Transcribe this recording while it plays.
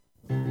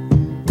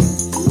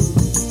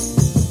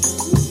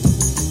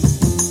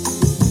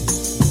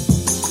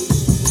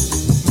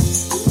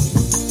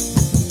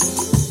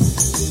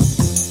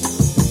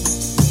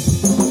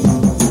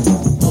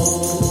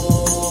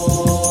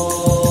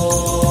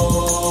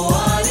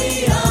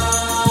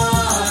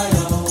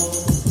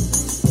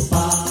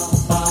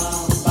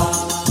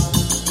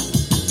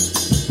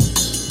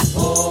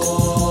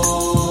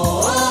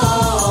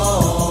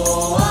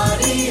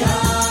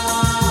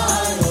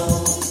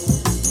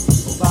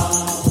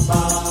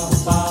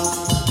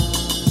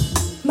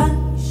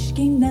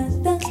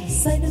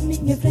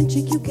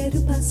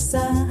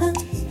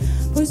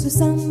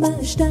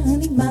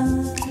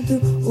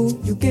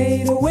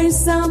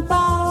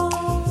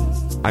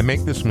I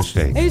make this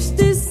mistake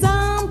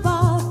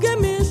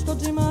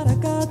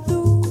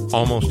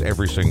almost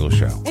every single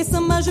show.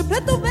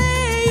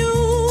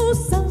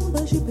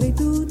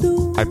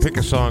 I pick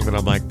a song that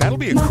I'm like, that'll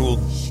be a cool,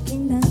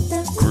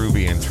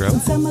 groovy intro.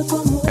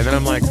 And then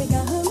I'm like,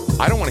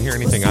 I don't want to hear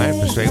anything I have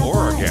to say, or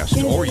our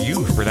guest, or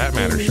you for that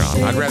matter,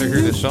 Sean. I'd rather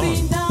hear this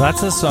song.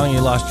 That's a song you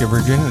lost your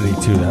virginity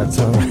to, that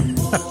song.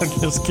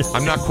 I'm just kidding.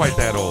 I'm not quite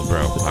that old,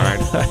 bro. All right.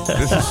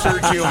 This is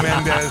Sergio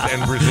Mendes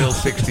and Brazil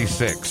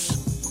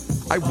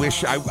 66. I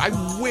wish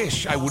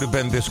I would have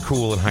been this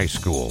cool in high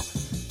school.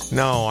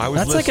 No, I was.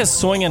 That's like a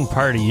swinging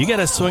party. You get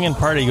a swinging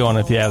party going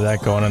if you have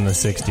that going in the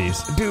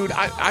 60s. Dude,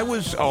 I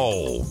was,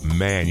 oh,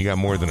 man, you got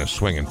more than a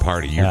swinging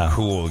party. You're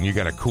cool, and you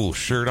got a cool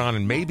shirt on,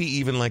 and maybe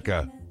even like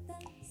a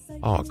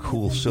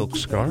cool silk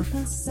scarf.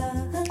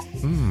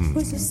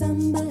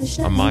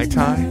 A Mai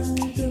Tai,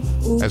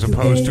 as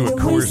opposed to a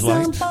Coors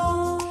Light.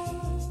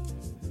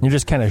 You're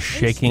just kind of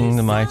shaking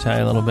the Mai Tai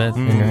a little bit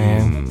in your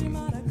hand.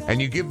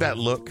 And you give that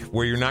look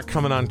where you're not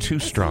coming on too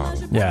strong.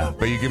 Yeah.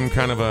 But you give them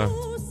kind of a...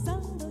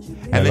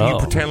 And then you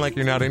pretend like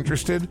you're not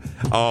interested.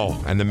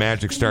 Oh, and the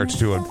magic starts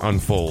to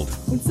unfold.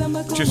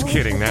 Just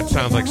kidding. That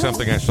sounds like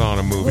something I saw in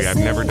a movie. I've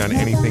never done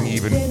anything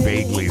even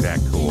vaguely that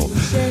cool.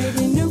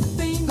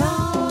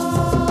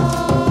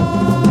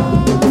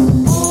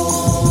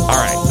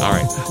 All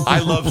right. I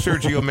love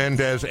Sergio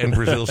Mendes and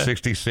Brazil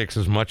 66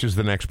 as much as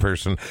the next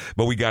person,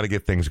 but we got to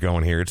get things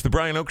going here. It's the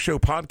Brian Oak Show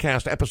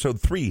podcast,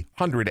 episode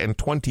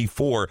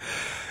 324.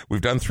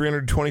 We've done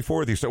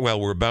 324 of these. Well,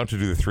 we're about to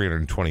do the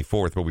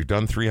 324th, but we've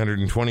done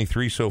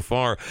 323 so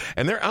far,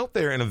 and they're out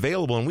there and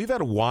available, and we've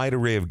had a wide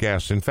array of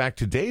guests. In fact,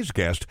 today's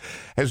guest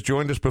has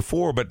joined us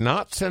before, but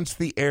not since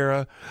the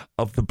era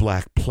of the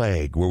Black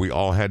Plague, where we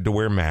all had to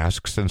wear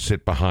masks and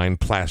sit behind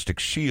plastic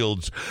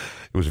shields.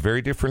 It was a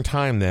very different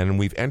time then, and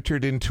we've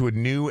entered into a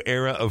new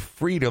era of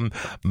freedom.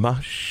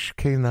 Mas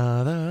que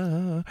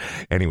nada.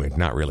 Anyway,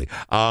 not really.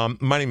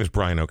 My name is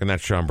Brian Oak, and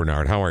that's Sean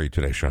Bernard. How are you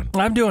today, Sean?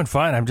 I'm doing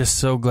fine. I'm just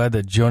so glad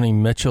that Joni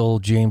Mitchell,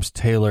 James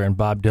Taylor, and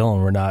Bob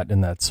Dylan were not in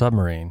that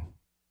submarine.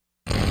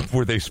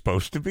 Were they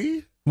supposed to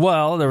be?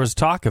 Well, there was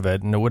talk of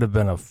it, and it would have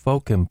been a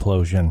folk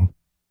implosion.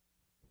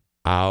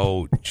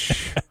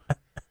 Ouch.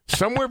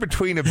 Somewhere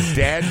between a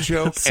dad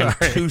joke and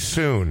too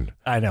soon.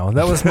 I know.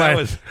 That's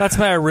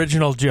my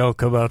original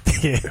joke about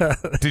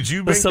the... Did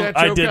you make that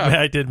joke up?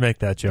 I did make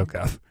that joke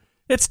up.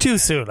 It's too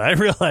soon. I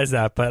realize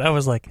that, but I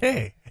was like,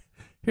 hey,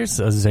 here's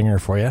a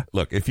zinger for you.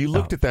 Look, if you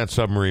looked at that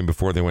submarine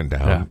before they went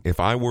down, if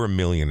I were a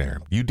millionaire,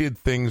 you did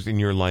things in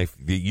your life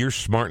that you're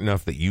smart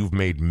enough that you've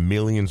made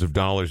millions of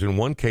dollars. In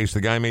one case,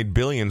 the guy made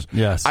billions.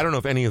 Yes. I don't know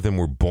if any of them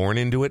were born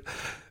into it,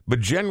 but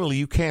generally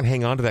you can't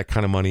hang on to that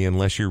kind of money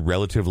unless you're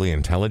relatively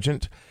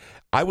intelligent.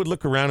 I would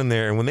look around in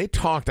there, and when they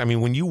talked, I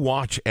mean, when you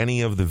watch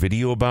any of the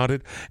video about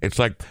it, it's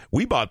like,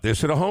 we bought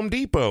this at a Home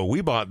Depot.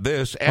 We bought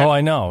this at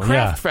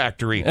Craft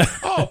Factory.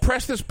 Oh,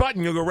 press this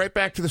button, you'll go right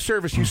back to the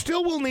service. You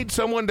still will need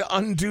someone to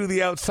undo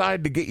the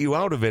outside to get you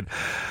out of it.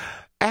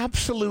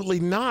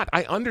 Absolutely not.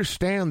 I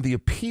understand the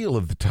appeal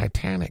of the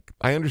Titanic.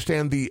 I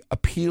understand the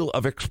appeal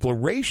of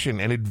exploration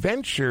and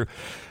adventure.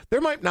 There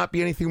might not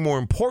be anything more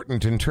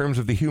important in terms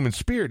of the human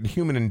spirit and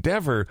human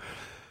endeavor,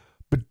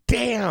 but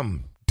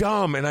damn,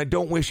 dumb, and I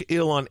don't wish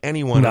ill on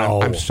anyone.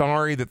 No. I'm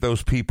sorry that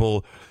those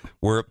people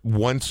were,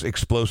 once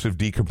explosive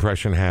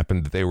decompression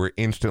happened, that they were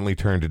instantly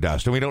turned to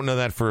dust. And we don't know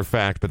that for a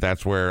fact, but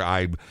that's where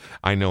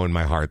I know in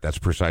my heart that's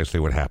precisely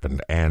what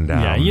happened. And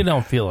you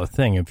don't feel a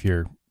thing if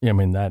you're,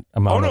 that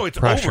amount of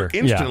pressure. Over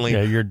instantly.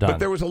 Yeah, you're done. But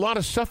there was a lot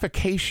of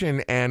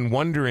suffocation and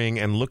wondering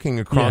and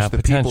looking across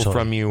the people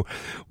from you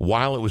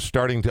while it was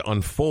starting to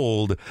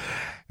unfold,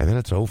 and then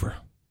it's over.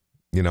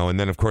 And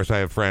then, of course, I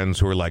have friends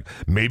who are like,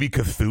 maybe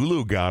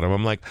Cthulhu got him.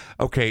 I'm like,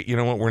 okay, you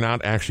know what? We're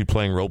not actually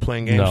playing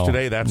role-playing games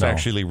today. That's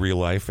actually real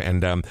life.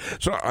 And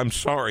so I'm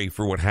sorry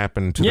for what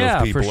happened to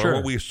those people or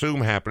what we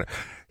assume happened.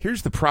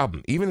 Here's the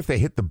problem. Even if they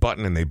hit the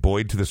button and they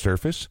buoyed to the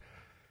surface,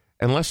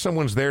 unless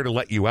someone's there to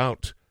let you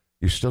out,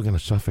 you're still going to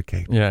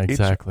suffocate. Yeah,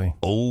 exactly. It's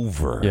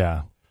over.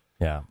 Yeah.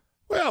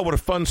 Well, what a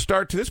fun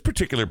start to this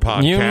particular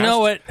podcast. You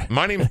know it.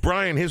 My name is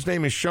Brian. His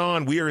name is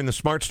Sean. We are in the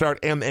Smart Start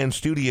MN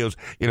Studios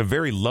in a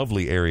very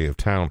lovely area of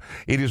town.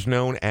 It is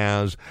known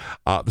as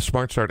the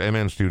Smart Start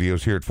MN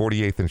Studios here at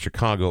 48th and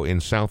Chicago in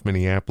South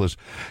Minneapolis.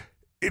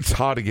 It's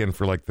hot again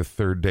for like the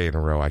third day in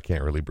a row. I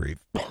can't really breathe.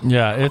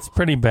 Yeah, it's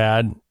pretty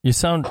bad. You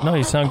sound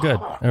good.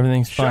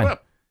 Everything's fine. Shut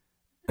up.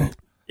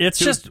 It's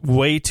just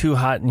way too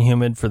hot and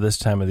humid for this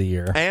time of the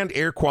year. And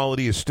air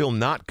quality is still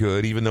not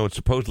good, even though it's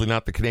supposedly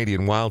not the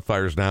Canadian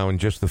wildfires now, and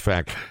just the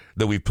fact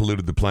that we've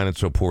polluted the planet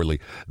so poorly,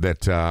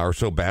 that or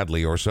so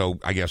badly, or so,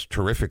 I guess,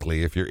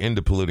 terrifically, if you're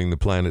into polluting the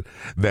planet,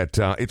 that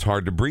it's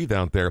hard to breathe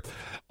out there.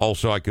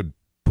 Also, I could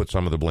put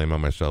some of the blame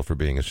on myself for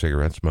being a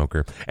cigarette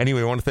smoker.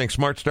 Anyway, I want to thank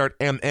Smart Start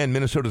MN,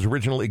 Minnesota's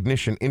original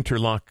ignition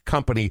interlock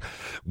company.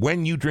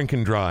 When you drink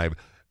and drive,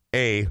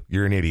 A,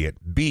 you're an idiot.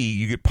 B,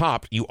 you get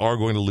popped, you are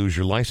going to lose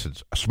your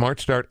license. Smart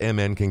Start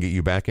MN can get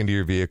you back into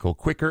your vehicle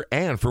quicker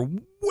and for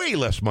way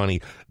less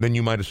money than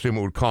you might assume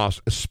it would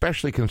cost,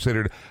 especially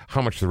considered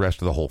how much the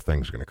rest of the whole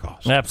thing's going to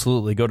cost.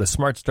 Absolutely. Go to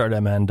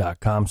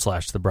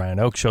smartstartmn.com/The Brian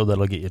Oak Show.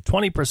 That'll get you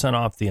 20%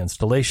 off the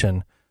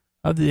installation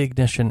of the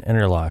ignition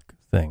interlock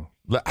thing.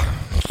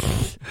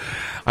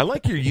 I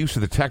like your use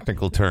of the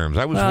technical terms.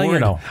 I was worried. You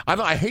know.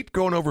 I hate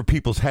going over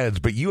people's heads,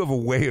 but you have a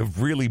way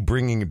of really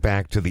bringing it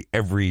back to the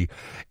every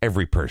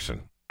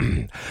person.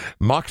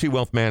 Marcie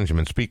Wealth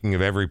Management, speaking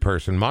of every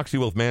person, Marcie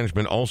Wealth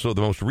Management, also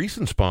the most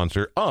recent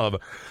sponsor of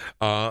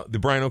the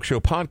Brian Oak Show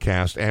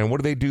podcast. And what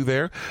do they do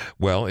there?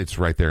 Well, it's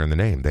right there in the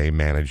name. They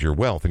manage your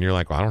wealth. And you're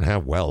like, well, I don't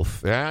have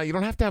wealth. Yeah, you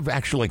don't have to have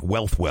actual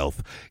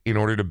wealth in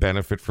order to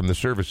benefit from the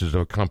services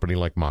of a company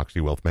like Marcie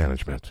Wealth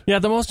Management. Yeah,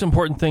 the most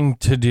important thing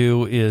to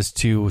do is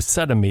to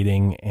set a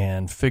meeting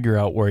and figure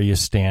out where you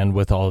stand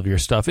with all of your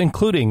stuff,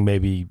 including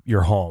maybe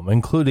your home,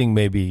 including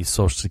maybe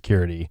Social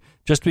Security,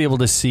 just to be able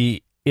to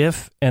see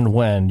if and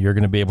when you're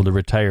going to be able to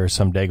retire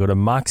someday. Go to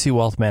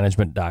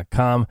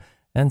MoxieWealthManagement.com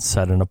and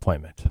set an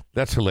appointment.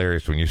 That's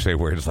hilarious when you say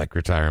words like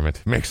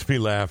retirement. It makes me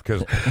laugh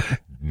because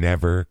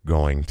never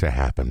going to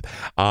happen.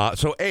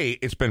 So, A,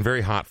 it's been very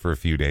hot for a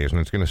few days,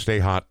 and it's going to stay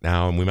hot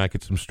now, and we might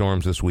get some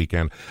storms this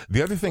weekend.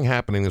 The other thing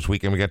happening this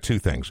weekend, we got two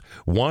things.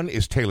 One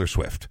is Taylor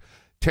Swift.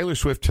 Taylor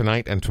Swift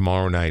tonight and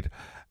tomorrow night.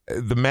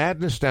 The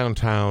madness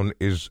downtown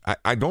is,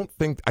 I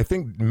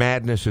think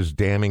madness is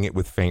damning it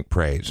with faint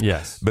praise.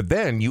 Yes. But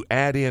then you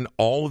add in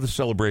all of the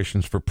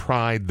celebrations for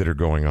Pride that are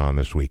going on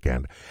this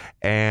weekend.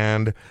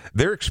 And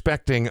they're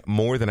expecting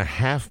more than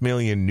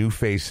 500,000 new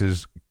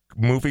faces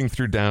moving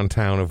through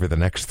downtown over the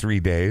next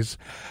 3 days.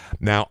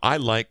 Now, I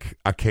like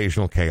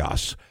occasional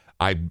chaos.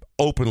 I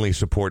openly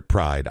support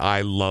Pride.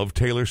 I love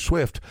Taylor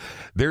Swift.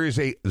 There is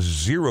a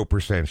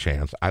 0%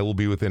 chance I will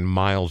be within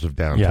miles of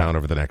downtown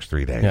over the next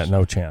 3 days. Yeah,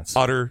 no chance.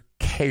 Utter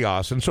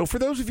chaos. And so for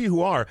those of you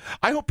who are,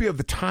 I hope you have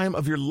the time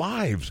of your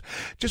lives.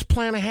 Just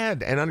plan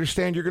ahead and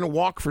understand you're going to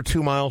walk for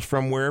 2 miles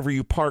from wherever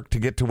you park to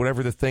get to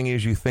whatever the thing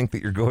is you think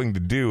that you're going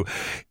to do.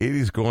 It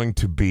is going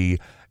to be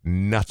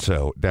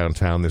nutso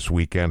downtown this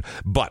weekend.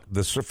 But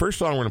the first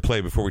song we're going to play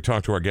before we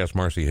talk to our guest,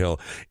 Marcie Hill,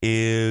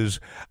 is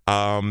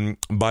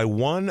by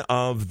one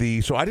of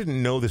the... So I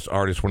didn't know this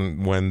artist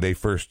when they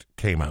first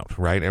came out,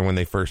 right? And when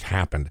they first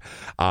happened.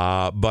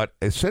 But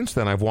since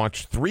then, I've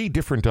watched 3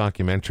 different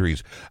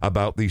documentaries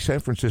about the San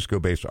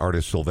Francisco-based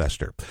artist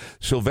Sylvester.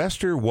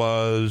 Sylvester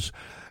was...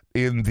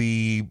 in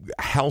the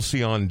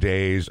halcyon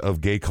days of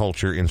gay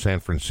culture in San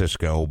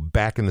Francisco,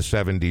 back in the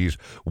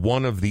 70s,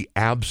 one of the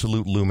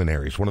absolute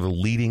luminaries, one of the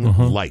leading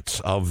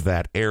lights of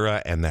that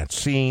era and that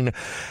scene.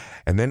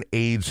 And then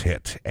AIDS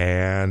hit,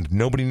 and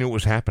nobody knew what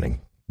was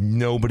happening.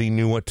 Nobody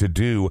knew what to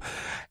do.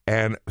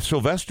 And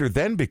Sylvester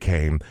then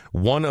became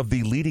one of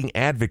the leading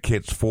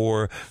advocates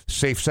for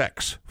safe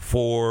sex,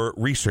 for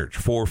research,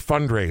 for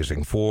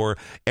fundraising, for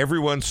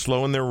everyone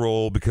slowing their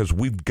roll because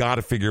we've got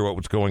to figure out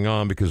what's going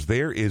on because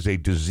there is a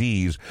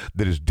disease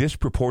that is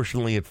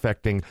disproportionately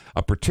affecting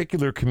a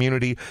particular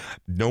community.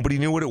 Nobody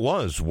knew what it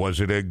was.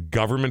 Was it a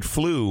government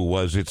flu?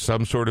 Was it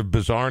some sort of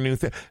bizarre new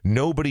thing?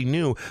 Nobody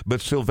knew.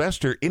 But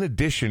Sylvester, in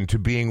addition to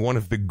being one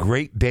of the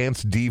great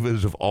dance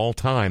divas of all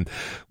time,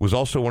 was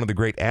also one of the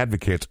great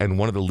advocates and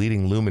one of the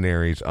leading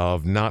luminaries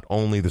of not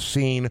only the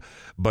scene,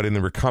 but in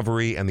the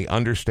recovery and the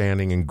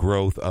understanding and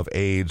growth of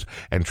AIDS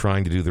and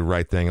trying to do the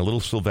right thing. A little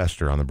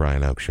Sylvester on the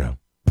Brian Oak Show.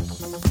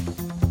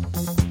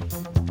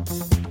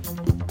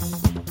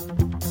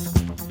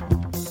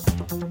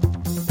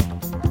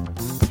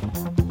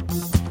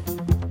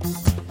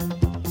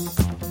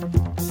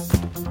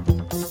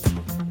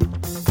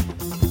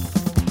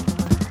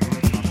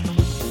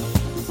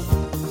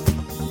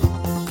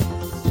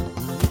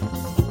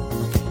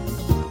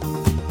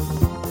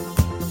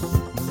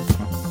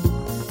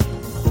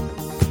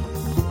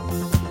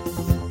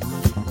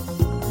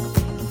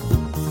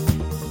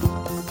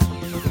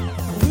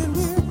 When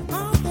we're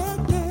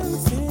out there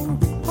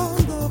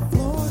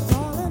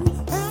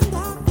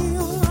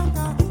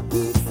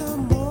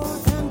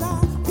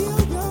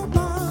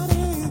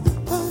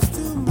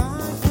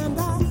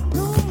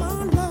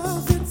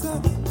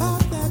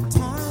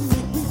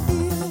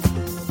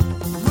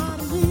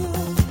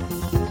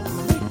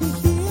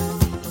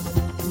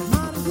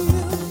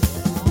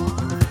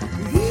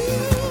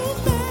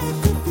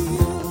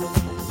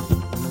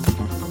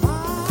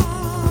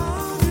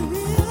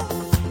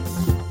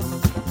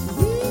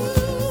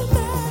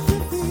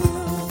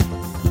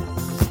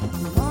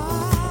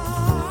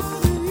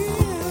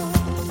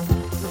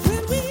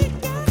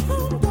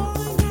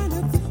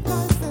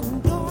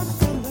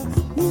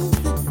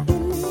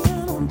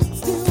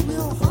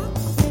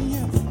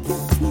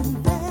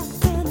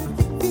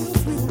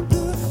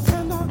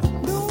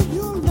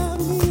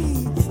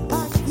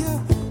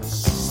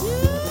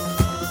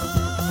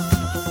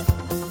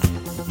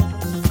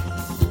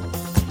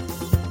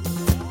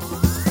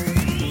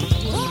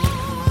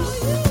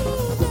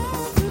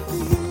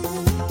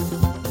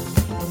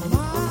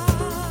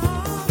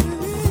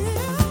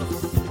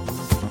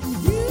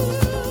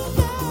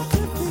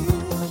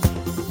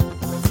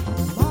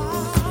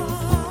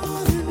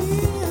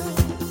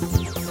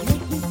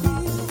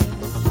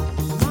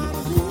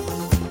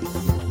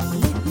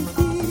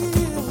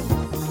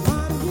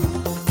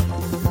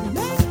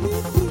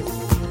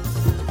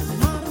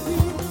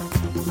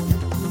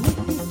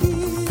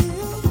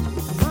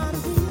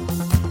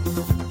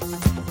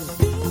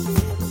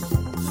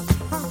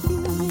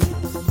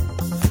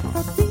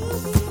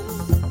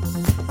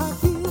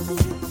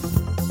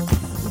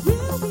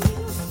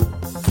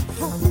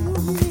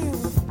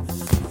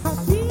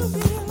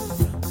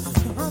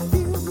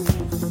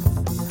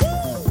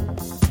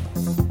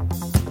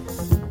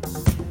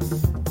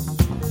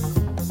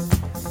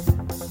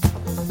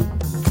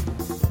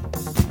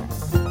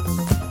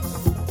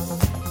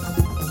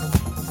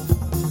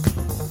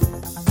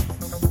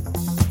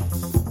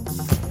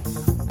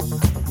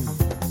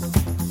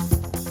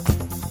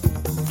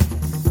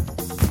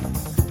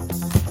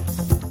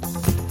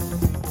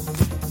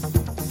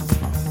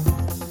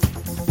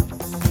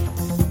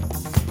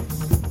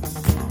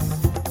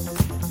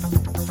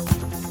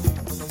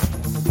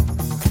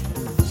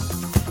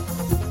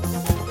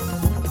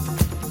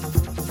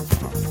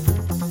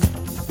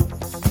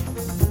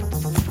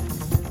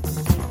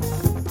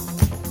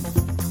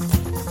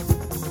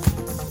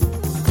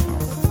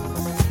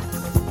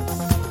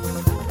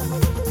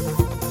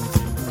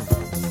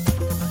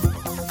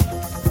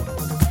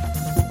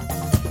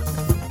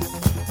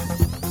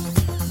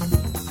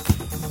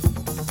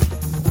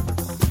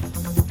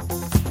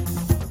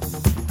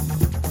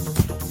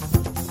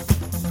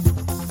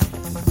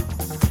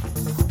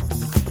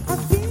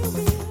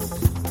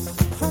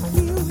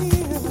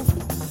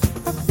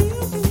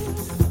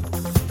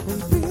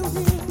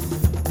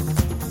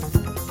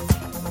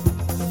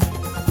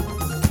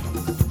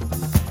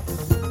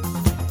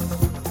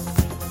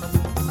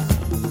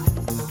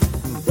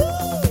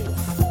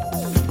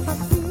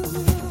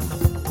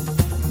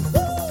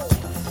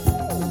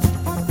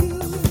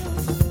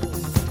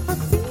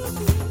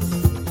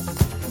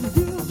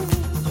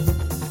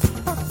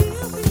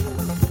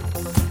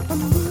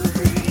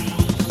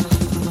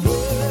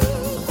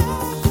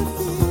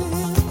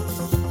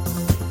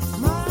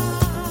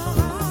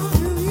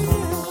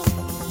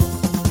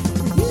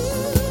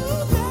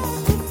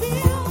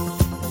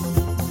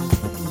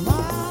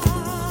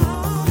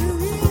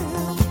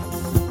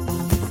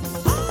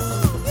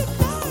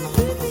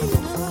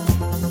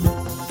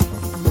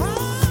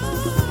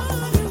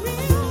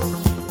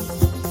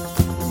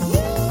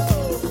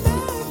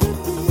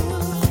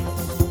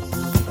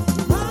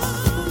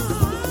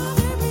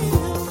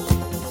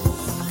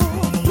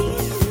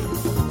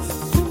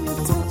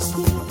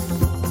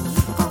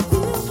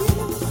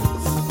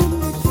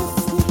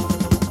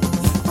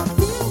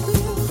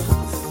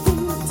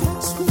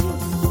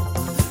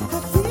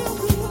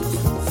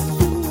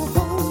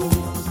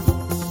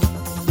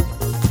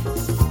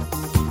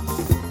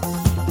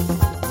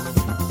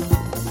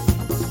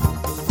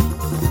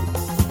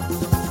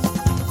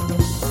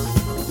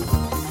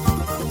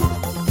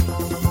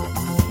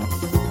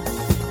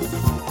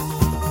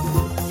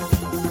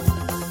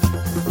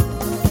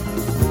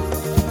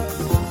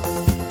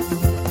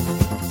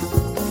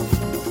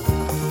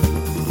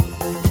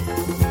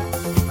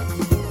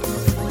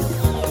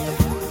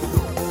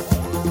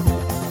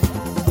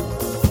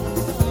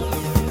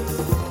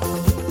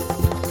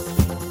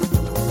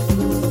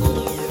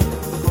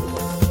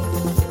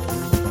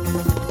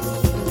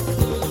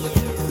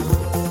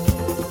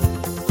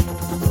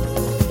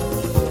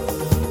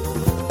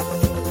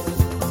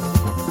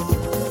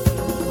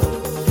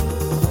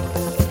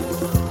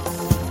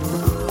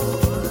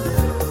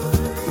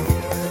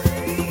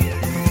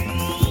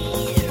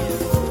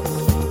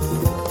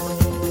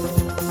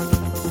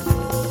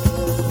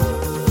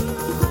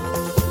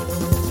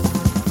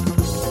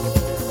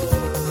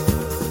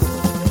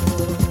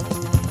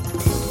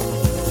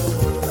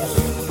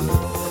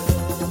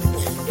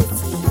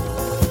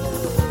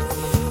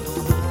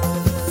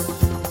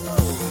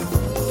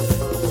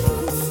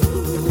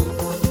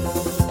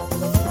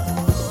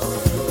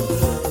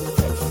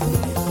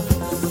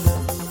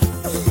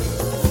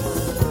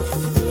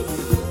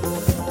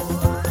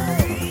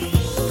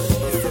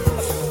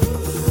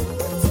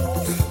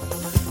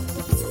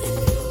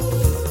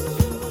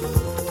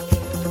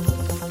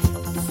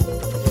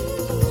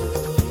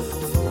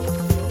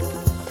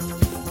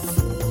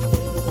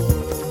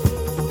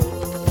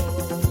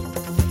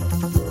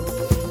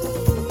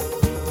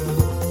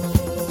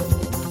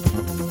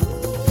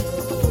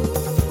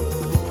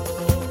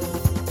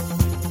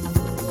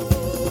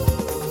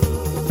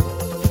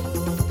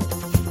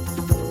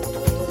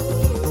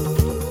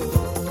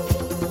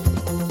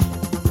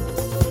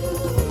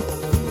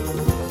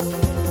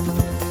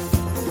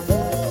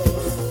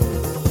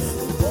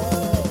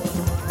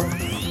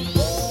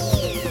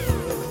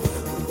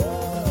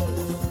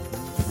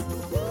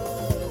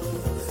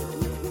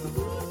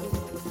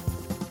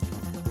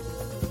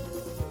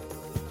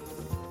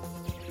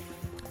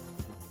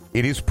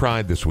It is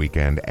Pride this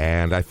weekend,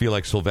 and I feel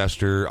like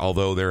Sylvester,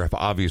 although there have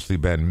obviously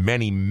been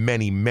many,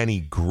 many, many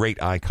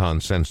great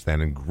icons since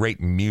then and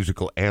great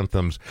musical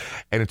anthems,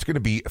 and it's going to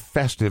be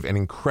festive and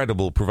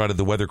incredible provided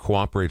the weather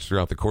cooperates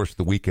throughout the course of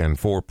the weekend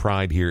for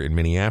Pride here in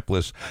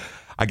Minneapolis.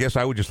 I guess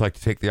I would just like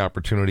to take the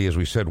opportunity, as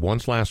we said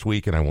once last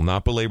week, and I will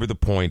not belabor the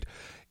point,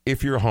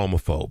 if you're a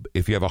homophobe,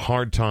 if you have a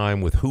hard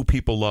time with who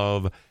people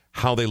love,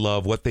 how they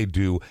love, what they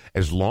do,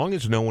 as long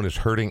as no one is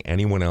hurting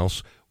anyone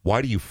else,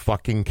 why do you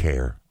fucking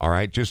care? All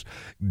right? Just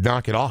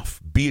knock it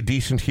off. Be a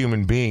decent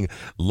human being.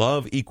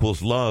 Love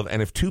equals love.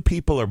 And if two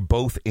people are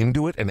both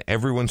into it and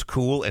everyone's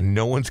cool and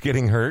no one's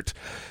getting hurt,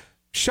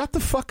 shut the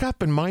fuck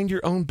up and mind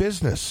your own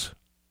business.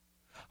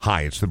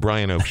 Hi, it's the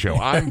Brian Oak Show.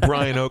 I'm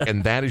Brian Oak,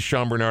 and that is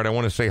Sean Bernard. I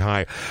want to say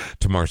hi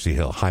to Marcie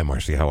Hill. Hi,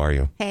 Marcie. How are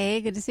you?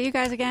 Hey, good to see you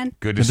guys again.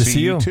 Good to see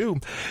you, too.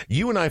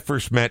 You and I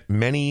first met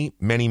many,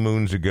 many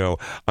moons ago.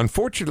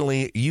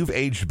 Unfortunately, you've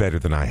aged better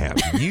than I have.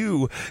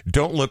 You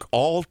don't look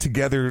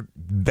altogether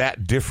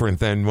that different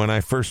than when I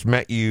first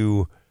met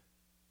you.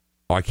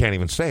 Oh, I can't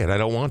even say it. I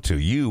don't want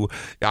to.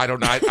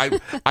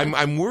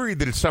 I'm worried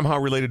that it's somehow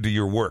related to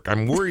your work.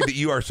 I'm worried that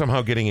you are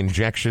somehow getting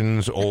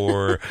injections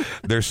or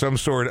there's some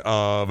sort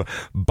of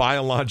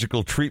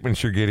biological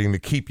treatments you're getting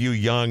that keep you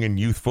young and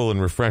youthful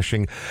and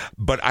refreshing.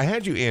 But I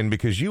had you in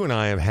because you and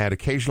I have had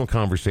occasional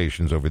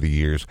conversations over the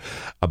years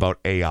about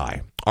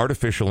AI,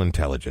 artificial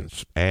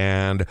intelligence.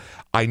 And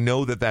I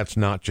know that that's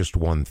not just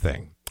one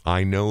thing.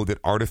 I know that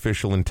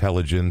artificial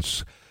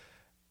intelligence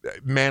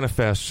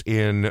manifests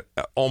in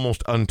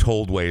almost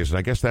untold ways, and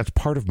I guess that's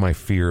part of my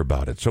fear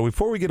about it. So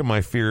before we get to my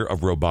fear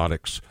of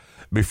robotics,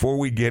 before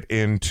we get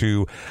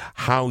into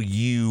how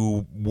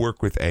you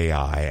work with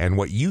AI and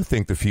what you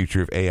think the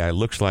future of AI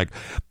looks like,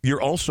 you're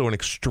also an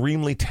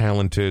extremely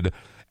talented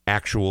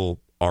actual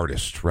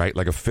artist, right?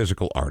 Like a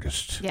physical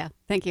artist. Yeah,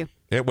 thank you.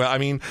 Yeah, well, I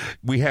mean,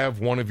 we have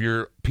one of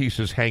your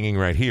pieces hanging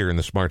right here in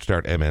the Smart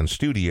Start MN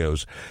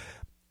studios.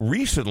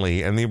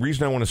 Recently, and the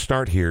reason I want to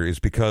start here is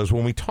because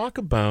when we talk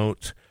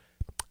about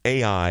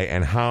AI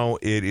and how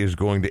it is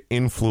going to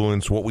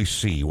influence what we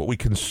see, what we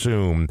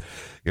consume,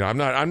 you know,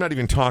 I'm not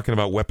even talking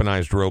about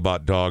weaponized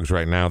robot dogs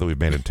right now that we've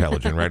made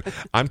intelligent, right?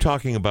 I'm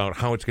talking about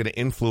how it's going to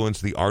influence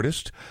the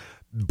artist,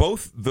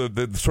 both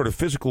the sort of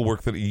physical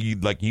work that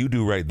you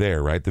do right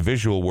there, right? The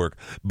visual work,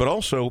 but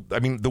also, I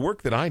mean, the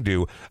work that I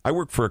do, I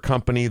work for a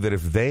company that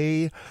if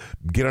they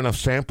get enough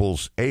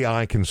samples,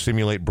 AI can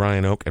simulate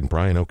Brian Oak, and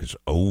Brian Oak is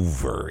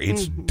over.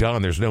 It's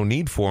done. There's no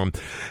need for him.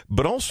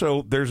 But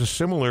also, there's a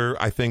similar,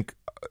 I think,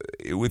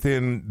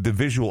 within the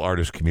visual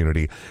artist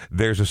community,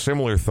 there's a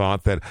similar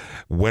thought that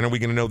when are we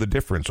going to know the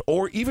difference?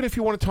 Or even if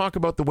you want to talk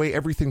about the way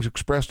everything's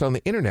expressed on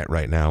the internet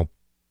right now,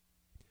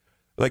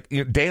 like,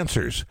 you know,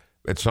 dancers,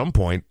 at some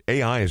point,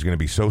 AI is going to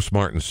be so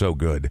smart and so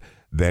good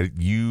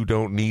that you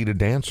don't need a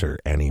dancer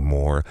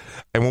anymore.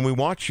 And when we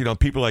watch, you know,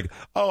 people are like,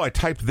 oh, I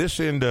typed this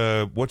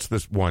into, what's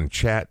this one,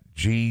 Chat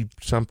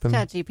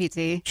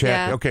GPT.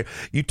 Yeah. Okay.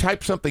 You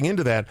type something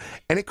into that,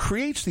 and it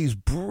creates these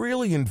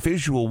brilliant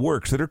visual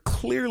works that are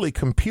clearly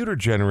computer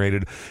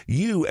generated.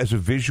 You, as a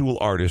visual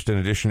artist, in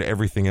addition to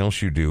everything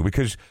else you do,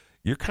 because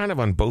you're kind of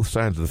on both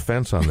sides of the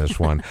fence on this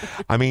one.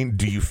 I mean,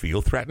 do you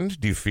feel threatened?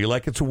 Do you feel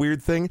like it's a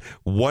weird thing?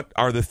 What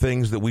are the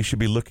things that we should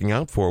be looking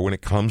out for when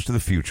it comes to the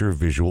future of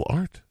visual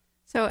art?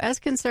 So, as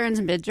concerns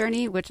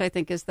Midjourney, which I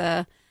think is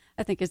the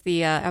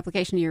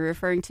application you're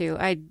referring to,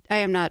 I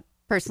am not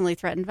personally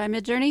threatened by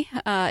Midjourney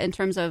in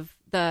terms of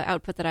the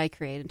output that I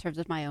create, in terms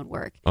of my own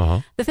work.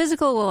 The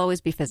physical will always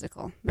be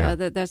physical. Yeah.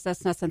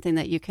 That's not something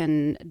that you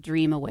can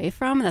dream away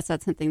from. That's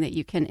not something that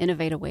you can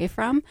innovate away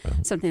from.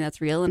 Something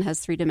that's real and has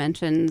 3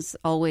 dimensions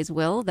always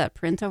will. That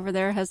print over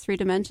there has 3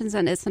 dimensions,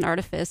 and it's an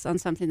artifice on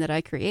something that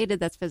I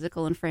created that's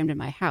physical and framed in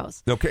my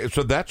house. Okay,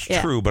 so that's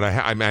true, but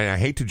I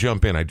hate to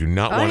jump in. I do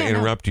not want to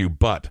interrupt you,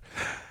 but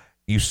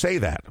you say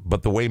that,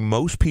 but the way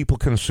most people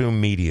consume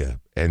media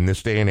in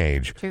this day and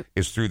age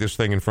is through this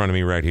thing in front of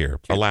me right here,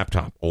 a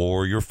laptop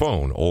or your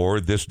phone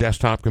or this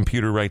desktop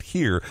computer right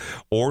here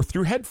or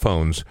through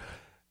headphones.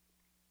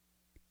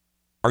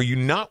 Are you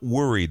not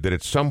worried that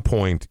at some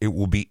point it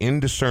will be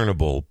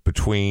indiscernible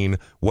between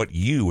what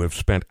you have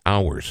spent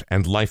hours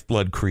and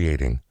lifeblood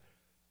creating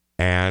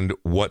and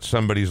what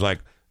somebody's like,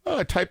 oh,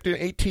 I typed in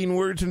 18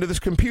 words into this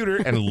computer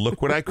and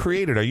look what I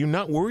created? Are you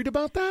not worried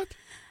about that?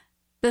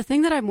 The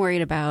thing that I'm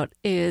worried about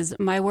is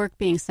my work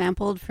being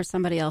sampled for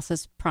somebody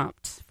else's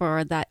prompt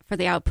for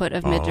the output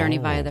of Midjourney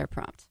via their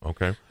prompt.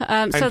 Okay. Go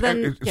ahead.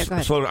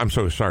 I'm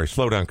so sorry.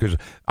 Slow down, because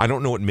I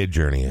don't know what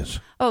Midjourney is.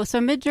 Oh,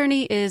 so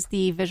Midjourney is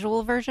the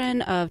visual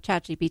version of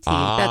ChatGPT.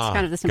 That's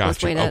kind of the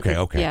simplest way to.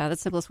 Okay. Yeah, the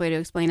simplest way to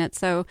explain it.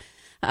 So,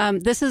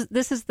 this is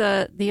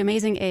the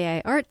amazing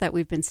AI art that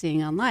we've been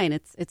seeing online.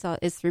 It's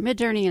through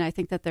Midjourney, and I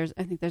think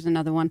there's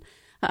another one.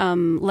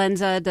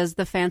 Lenza does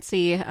the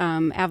fancy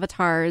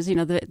avatars, you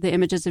know, the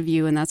images of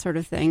you and that sort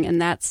of thing,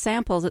 and that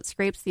samples, it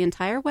scrapes the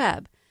entire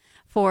web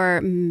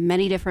for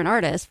many different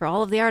artists, for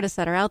all of the artists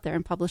that are out there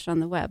and published on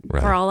the web.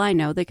 Right. For all I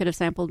know, they could have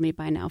sampled me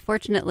by now.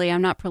 Fortunately,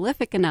 I'm not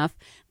prolific enough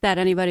that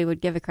anybody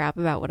would give a crap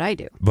about what I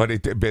do. But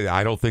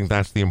I don't think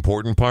that's the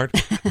important part.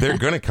 They're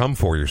going to come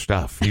for your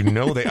stuff. You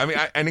know they. I mean,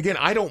 and again,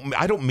 I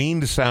don't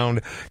mean to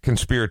sound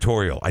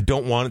conspiratorial. I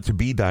don't want it to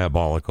be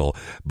diabolical.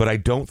 But I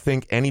don't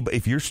think anybody.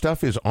 If your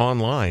stuff is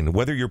online,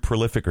 whether you're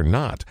prolific or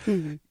not,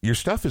 your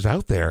stuff is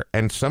out there,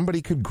 and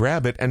somebody could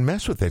grab it and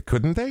mess with it,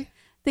 couldn't they?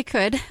 They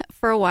could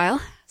for a while.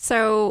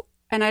 So,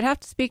 and I'd have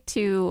to speak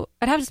to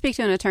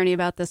an attorney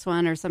about this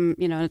one, or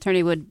an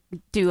attorney would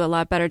do a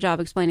lot better job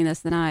explaining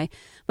this than I.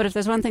 But if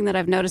there's one thing that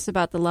I've noticed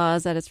about the law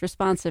is that it's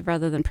responsive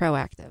rather than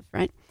proactive,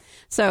 right?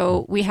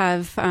 So we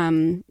have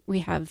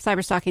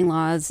cyber stalking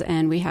laws,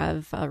 and we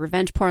have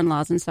revenge porn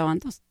laws and so on.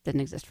 Those didn't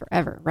exist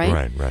forever,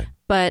 right? Right.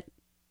 But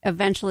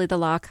eventually the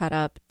law caught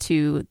up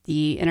to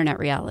the internet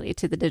reality,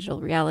 to the digital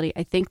reality.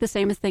 I think the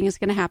same thing is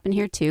going to happen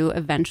here too.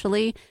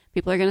 Eventually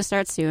people are going to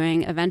start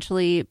suing.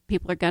 Eventually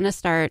people are going to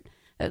start,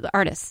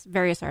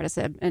 various artists,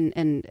 and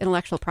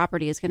intellectual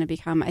property is going to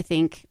become, I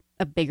think,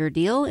 a bigger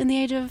deal in the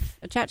age of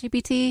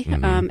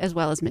ChatGPT, as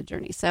well as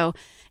Midjourney. So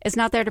it's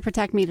not there to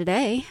protect me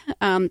today.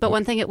 But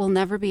one thing it will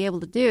never be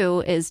able to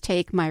do is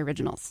take my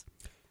originals.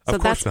 So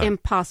that's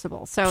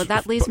impossible. So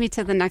that leads me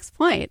to the next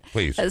point.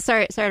 Please.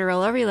 Sorry to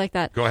roll over you like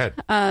that. Go ahead.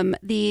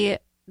 The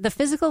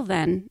physical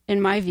then,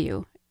 in my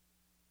view,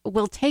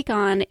 will take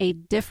on a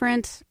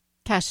different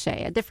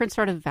cachet, a different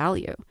sort of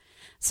value.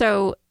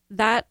 So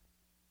that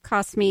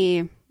cost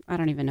me, I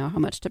don't even know how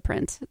much to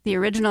print. The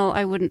original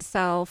I wouldn't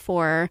sell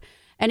for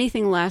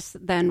anything less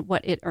than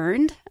what it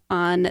earned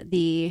on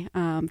the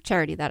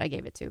charity that I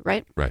gave it to,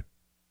 right? Right.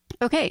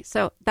 Okay,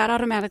 so that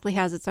automatically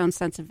has its own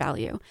sense of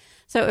value.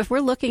 So if we're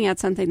looking at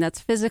something that's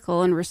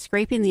physical and we're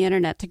scraping the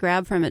internet to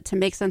grab from it to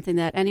make something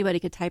that anybody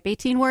could type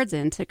 18 words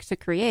in to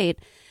create,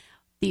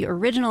 the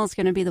original is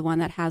going to be the one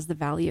that has the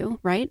value,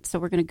 right? So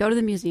we're going to go to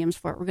the museums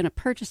for it. We're going to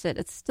purchase it.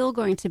 It's still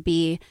going to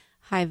be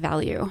high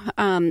value.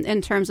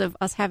 In terms of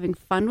us having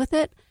fun with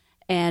it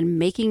and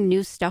making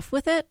new stuff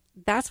with it,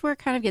 that's where it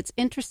kind of gets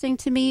interesting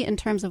to me in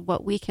terms of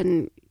what we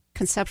can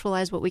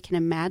conceptualize, what we can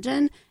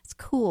imagine. It's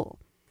cool.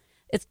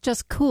 It's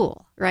just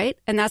cool, right?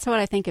 And that's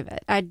what I think of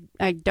it.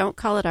 I don't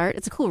call it art.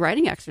 It's a cool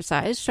writing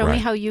exercise. Show me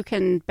how you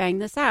can bang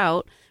this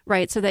out,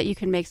 right, so that you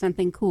can make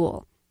something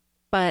cool.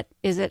 But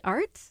is it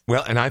art?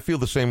 Well, and I feel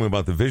the same way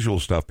about the visual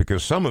stuff,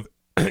 because some of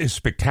it is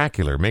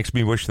spectacular. Makes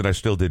me wish that I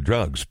still did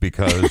drugs,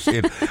 because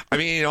I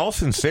mean, in all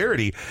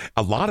sincerity,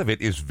 a lot of it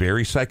is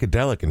very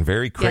psychedelic and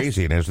very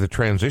crazy. Yes. And as the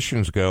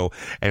transitions go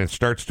and it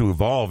starts to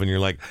evolve, and you're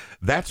like,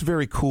 that's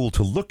very cool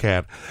to look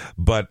at,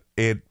 but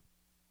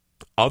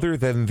other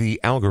than the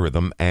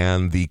algorithm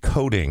and the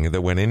coding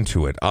that went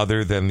into it,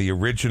 other than the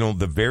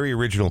very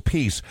original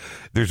piece,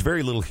 there's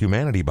very little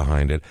humanity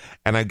behind it.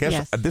 And I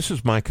guess this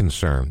is my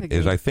concern,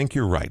 is I think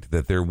you're right,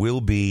 that there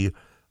will be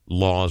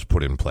laws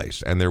put in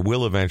place, and there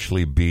will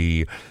eventually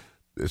be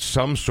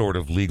some sort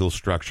of legal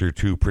structure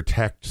to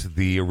protect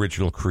the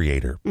original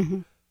creator. Mm-hmm.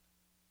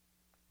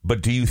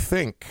 But do you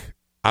think,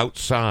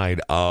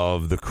 outside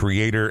of the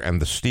creator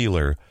and the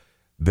stealer,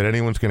 that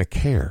anyone's going to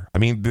care? I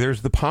mean,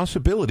 there's the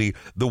possibility,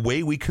 the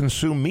way we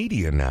consume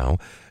media now,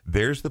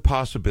 there's the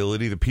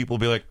possibility that people will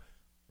be like,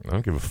 I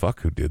don't give a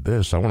fuck who did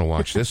this. I want to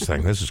watch this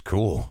thing. This is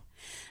cool.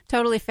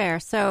 Totally fair.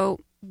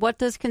 So what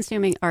does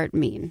consuming art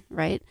mean,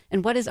 right?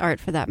 And what is art,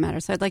 for that matter?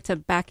 So I'd like to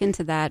back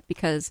into that,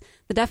 because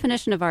the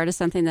definition of art is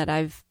something that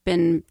I've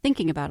been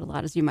thinking about a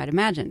lot, as you might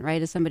imagine, right?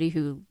 As somebody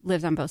who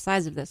lives on both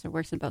sides of this or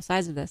works on both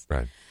sides of this.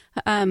 Right.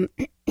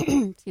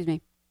 Excuse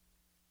me.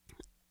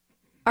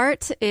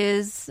 Art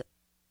is...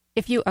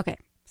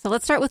 So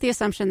let's start with the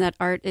assumption that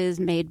art is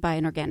made by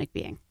an organic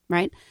being,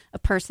 right? A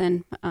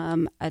person,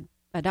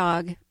 a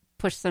dog,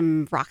 push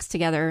some rocks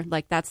together,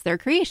 like that's their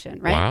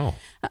creation, right?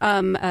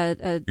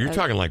 Wow. You're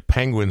talking like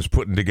penguins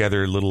putting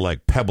together little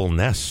like pebble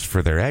nests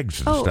for their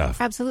eggs and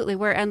stuff. Absolutely.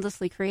 We're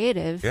endlessly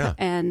creative,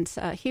 and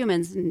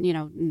humans,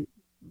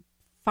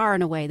 far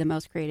and away the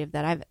most creative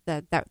that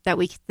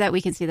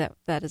we can see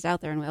that is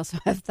out there, and we also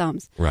have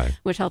thumbs, right,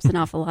 which helps an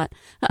awful lot.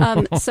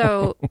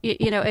 So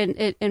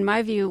in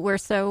my view, we're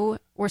so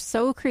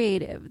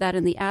creative that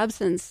in the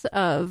absence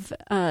of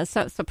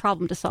a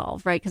problem to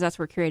solve, right, because that's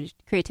where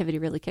creativity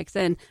really kicks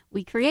in,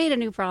 we create a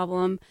new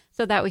problem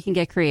so that we can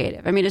get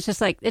creative. I mean, it's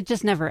just like, it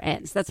just never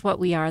ends. That's what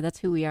we are. That's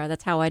who we are.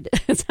 That's how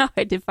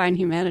I define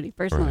humanity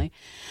personally.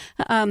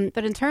 Right.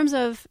 But in terms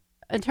of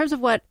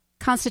what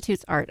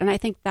constitutes art, and I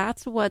think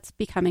that's what's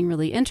becoming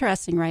really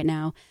interesting right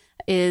now,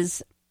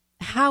 is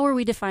how are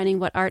we defining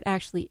what art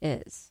actually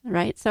is,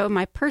 right? So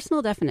my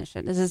personal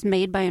definition is it's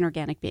made by an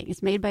organic being.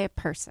 It's made by a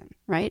person,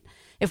 right?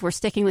 If we're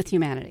sticking with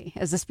humanity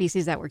as the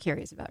species that we're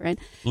curious about, right?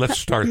 Let's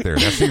start there.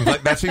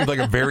 That seems like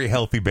a very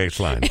healthy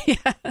baseline.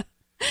 Yeah.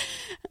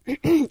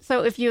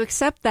 So if you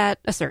accept that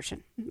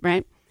assertion,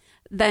 right,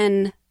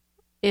 then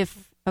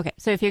if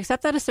you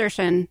accept that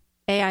assertion,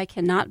 AI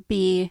cannot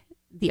be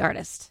the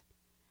artist.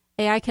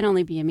 AI can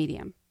only be a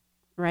medium,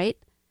 right?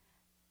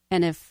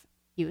 And if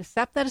you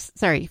accept that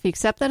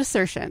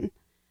assertion,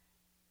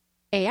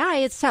 AI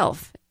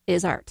itself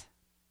is art.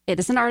 It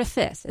is an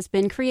artifice. It's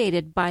been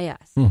created by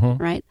us,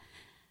 right?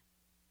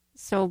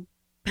 So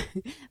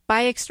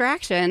by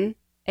extraction,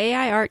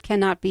 AI art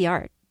cannot be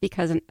art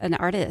because an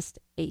artist,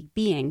 a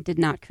being, did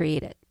not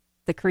create it.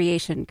 The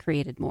creation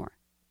created more.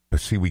 But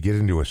see, we get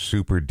into a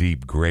super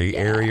deep gray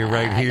area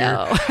right here.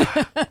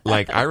 I know.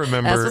 Like, I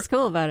remember That's what's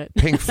cool about it.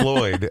 Pink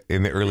Floyd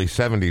in the early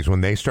 70s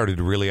when they started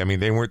to really, I mean,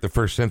 they weren't the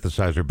first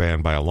synthesizer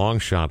band by a long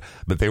shot,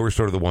 but they were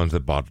sort of the ones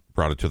that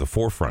brought it to the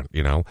forefront,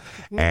 you know?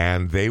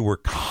 And they were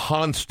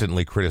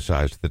constantly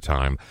criticized at the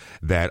time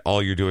that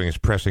all you're doing is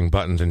pressing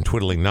buttons and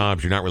twiddling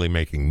knobs. You're not really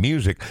making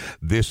music.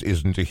 This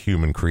isn't a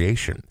human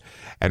creation.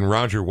 And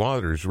Roger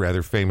Waters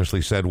rather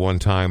famously said one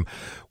time,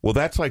 well,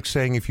 that's like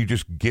saying if you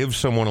just give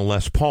someone a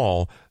Les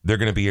Paul, they're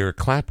going to be Eric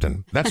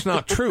Clapton. That's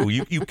not true.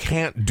 You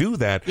can't do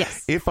that.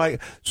 Yes.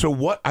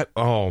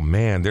 Oh,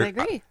 man. I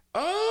agree.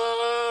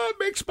 It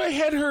makes my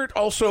head hurt.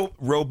 Also,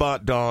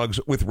 robot dogs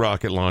with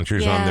rocket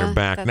launchers on their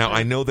back. Now,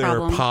 I know there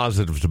are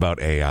positives about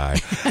AI,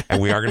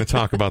 and we are going to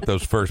talk about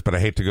those first, but I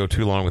hate to go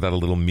too long without a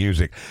little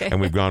music,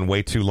 and we've gone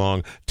way too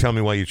long. Tell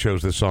me why you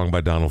chose this song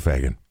by Donald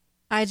Fagen.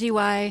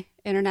 IGY,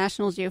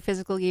 International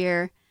Geophysical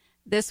Year.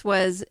 This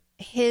was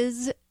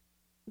his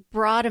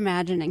broad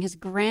imagining, his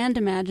grand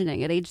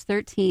imagining at age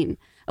 13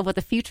 of what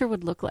the future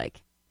would look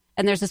like.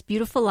 And there's this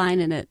beautiful line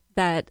in it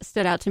that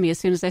stood out to me as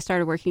soon as I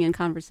started working in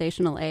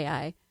conversational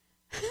AI.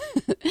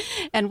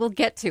 And we'll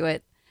get to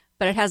it,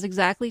 but it has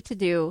exactly to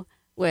do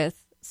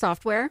with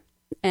software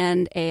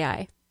and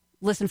AI.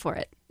 Listen for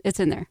it. It's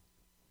in there.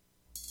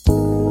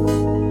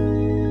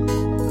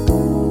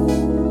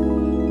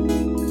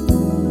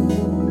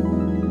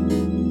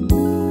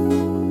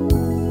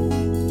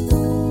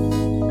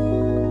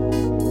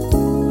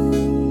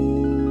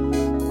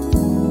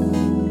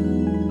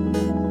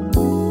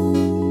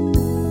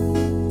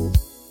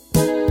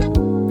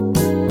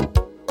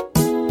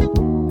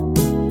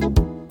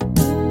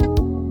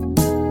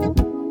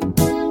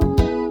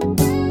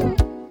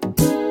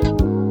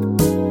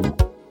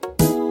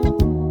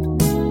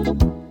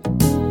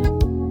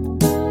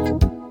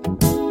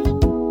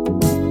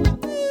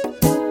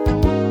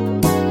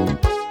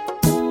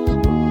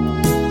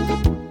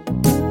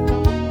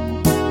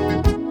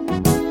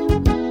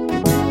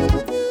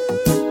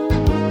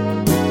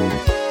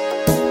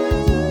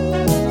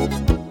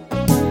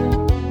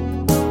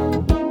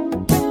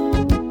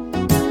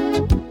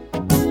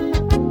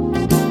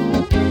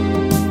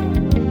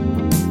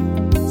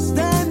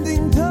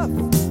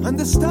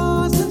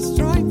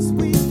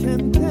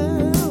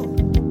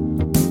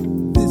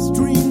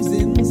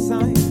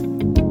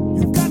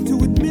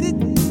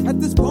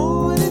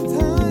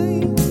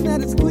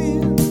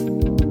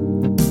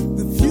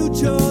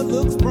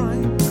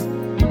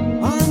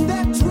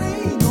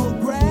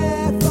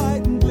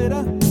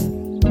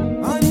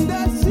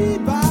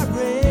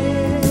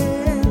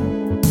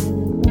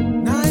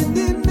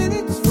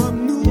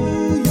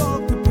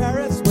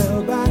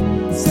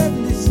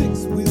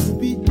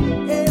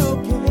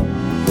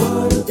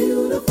 What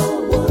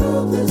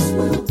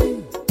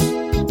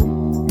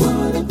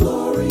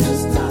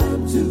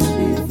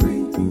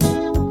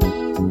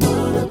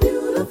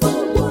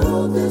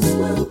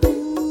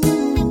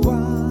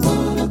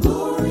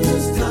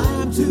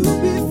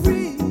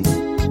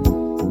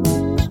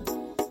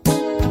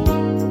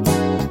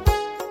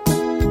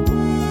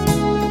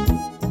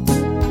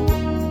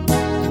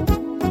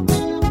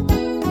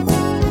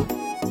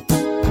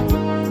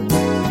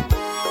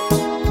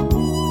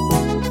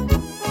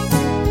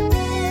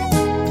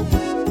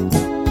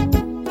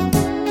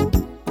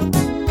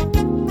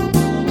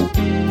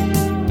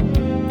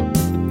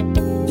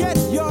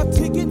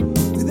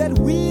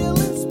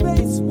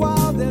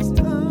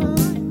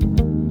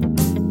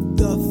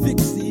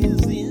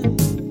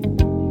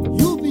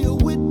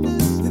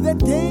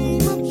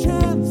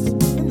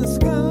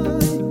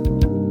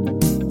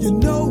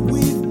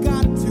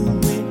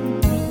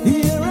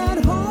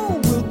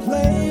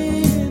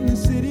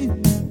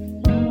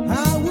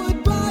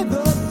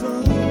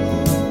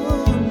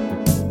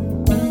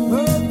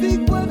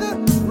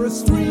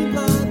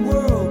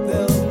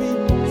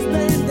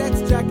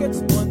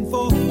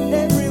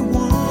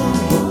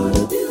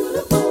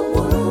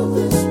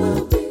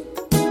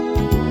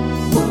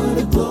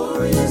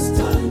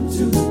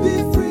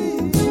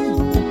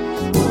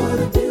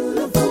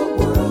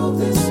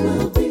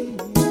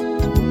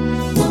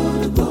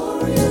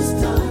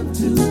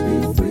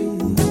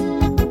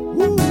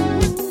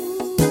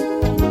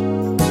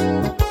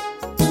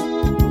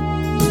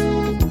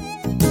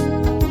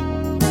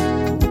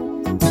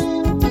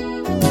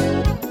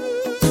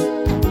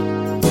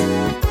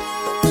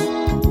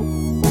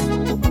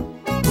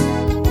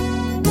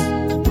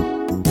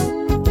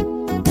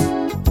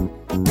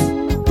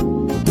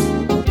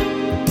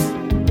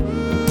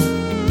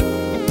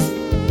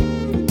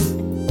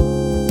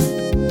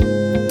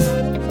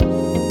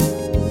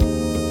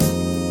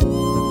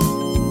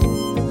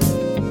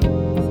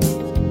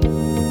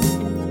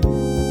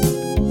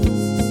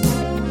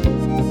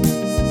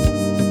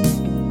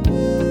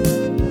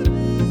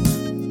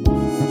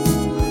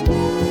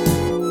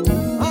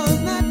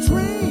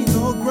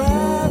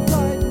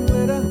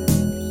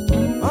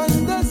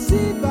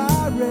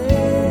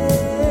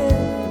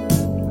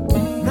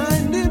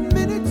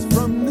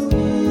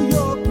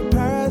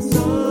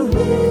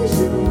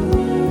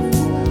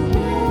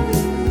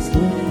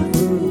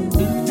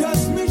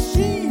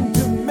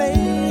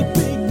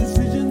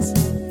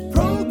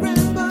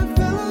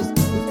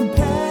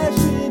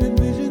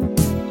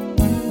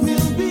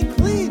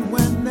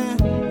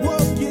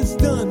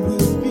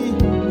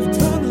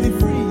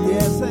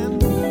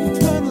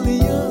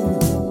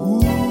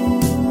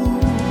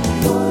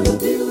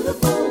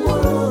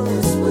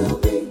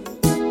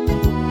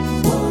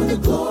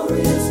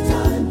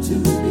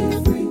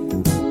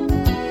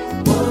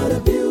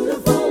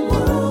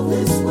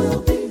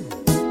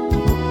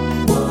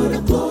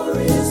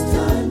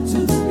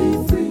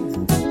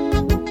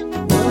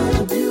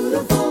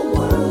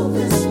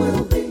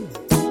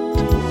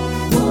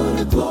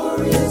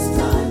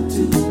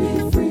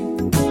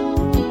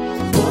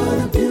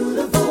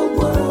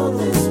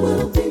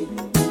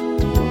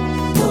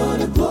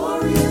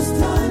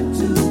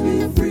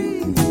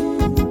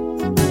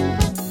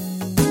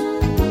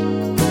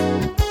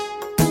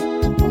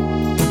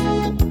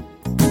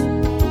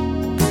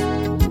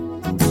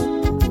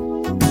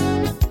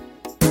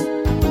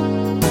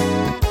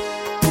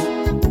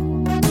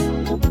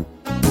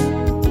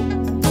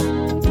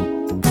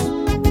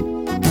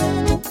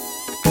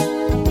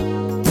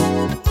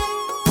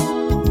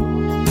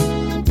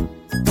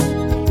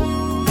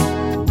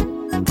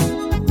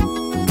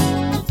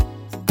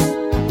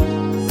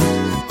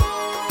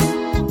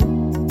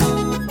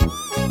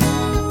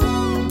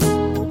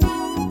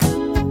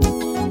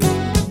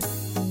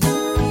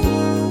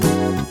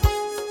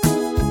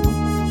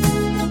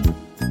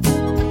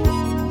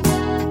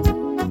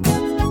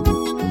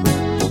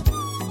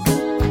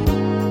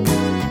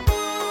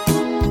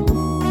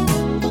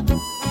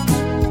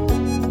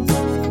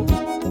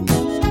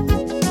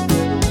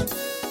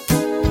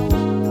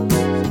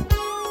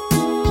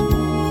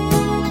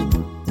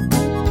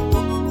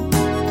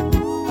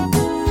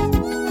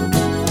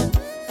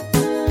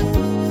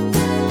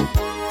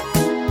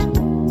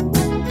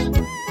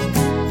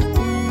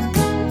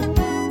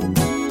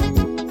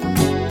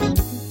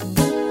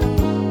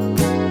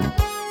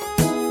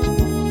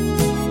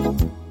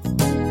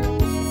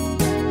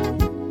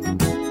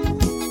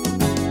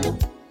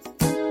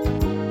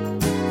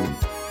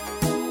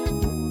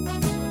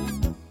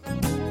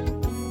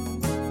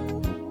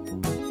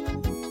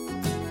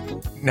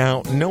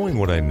Now, knowing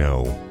what I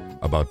know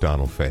about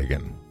Donald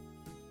Fagen,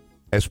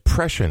 as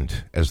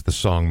prescient as the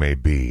song may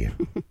be,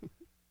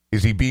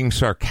 is he being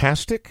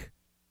sarcastic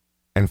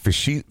and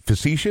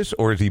facetious,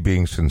 or is he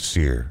being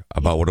sincere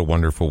about what a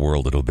wonderful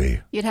world it'll be?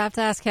 You'd have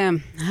to ask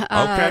him. Okay,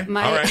 all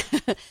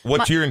right.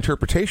 What's your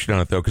interpretation on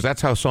it, though? Because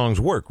that's how songs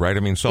work, right? I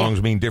mean,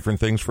 songs mean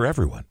different things for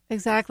everyone.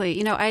 Exactly.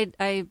 You know,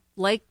 I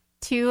like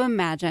to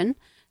imagine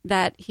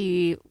that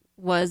he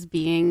was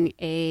being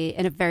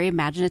a very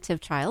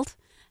imaginative child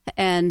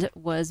and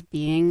was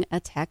being a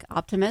tech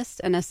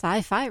optimist and a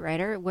sci-fi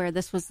writer, where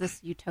this was this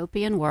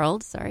utopian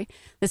world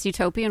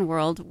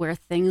where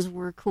things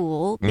were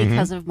cool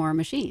because of more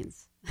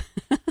machines.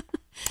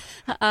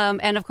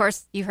 And of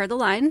course, you heard the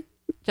line,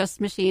 just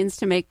machines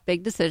to make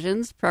big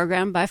decisions,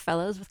 programmed by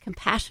fellows with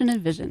compassion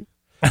and vision.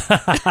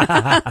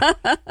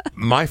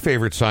 My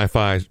favorite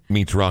sci-fi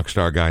meets rock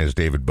star guy is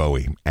David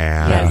Bowie,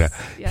 and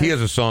he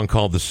has a song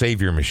called The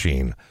Savior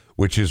Machine,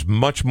 which is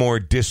much more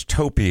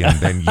dystopian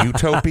than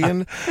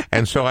utopian.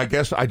 And so I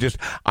guess I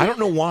don't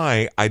know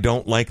why I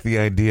don't like the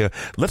idea.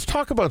 Let's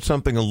talk about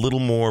something a little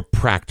more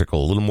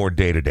practical, a little more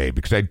day-to-day,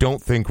 because I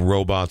don't think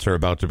robots are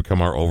about to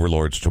become our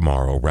overlords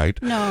tomorrow,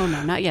 right? No,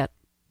 not yet.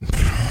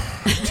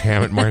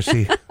 Damn it,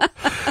 Marcie.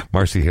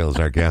 Marcie Hill is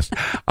our guest.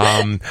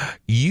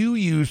 You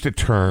used a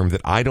term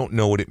that I don't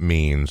know what it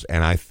means,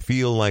 and I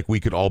feel like we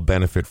could all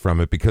benefit from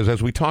it, because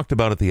as we talked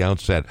about at the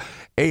outset,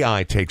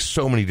 AI takes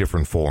so many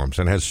different forms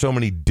and has so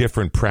many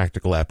different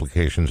practical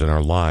applications in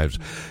our lives.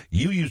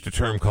 You used a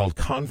term called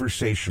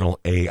conversational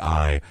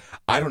AI.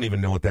 I don't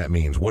even know what that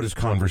means. What is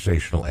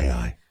conversational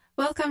AI?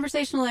 Well,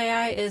 conversational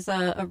AI is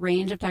a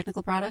range of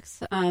technical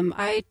products.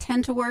 I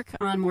tend to work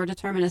on more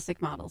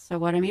deterministic models. So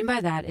what I mean by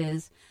that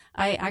is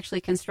I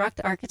actually construct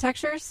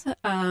architectures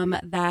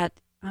that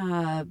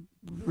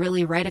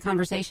really write a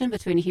conversation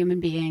between a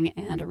human being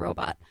and a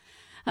robot.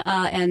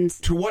 And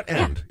to what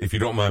end, if you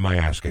don't mind my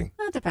asking?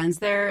 Well, it depends.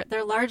 They're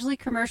largely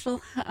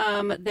commercial.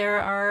 There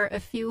are a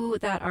few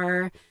that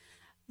are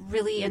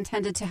really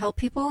intended to help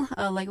people,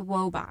 like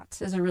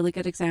Woebot is a really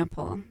good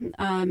example.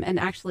 And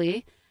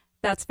actually,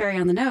 that's very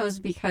on the nose,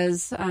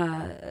 because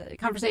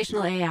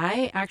conversational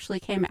AI actually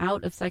came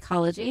out of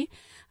psychology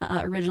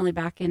originally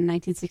back in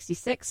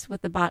 1966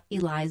 with the bot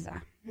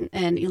Eliza.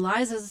 And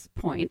Eliza's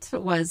point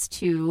was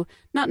to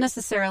not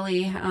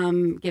necessarily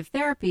give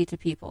therapy to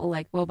people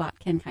like Woebot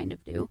can kind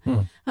of do,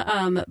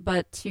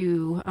 but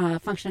to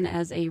function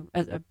as a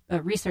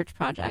research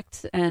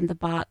project. And the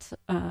bot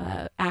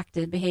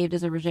behaved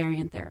as a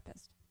Rogerian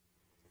therapist.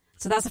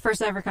 So that's the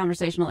first ever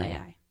conversational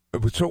AI.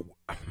 So...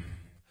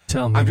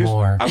 Tell me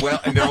more.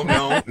 Well,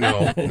 no.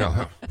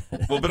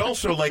 Well, but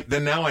also,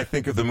 then now I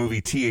think of the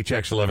movie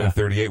THX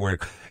 1138, where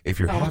if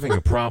you're having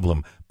a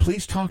problem,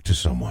 please talk to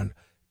someone.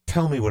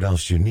 Tell me what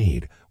else you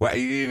need. Well,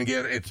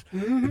 again, it's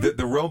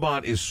the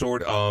robot is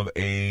sort of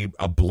a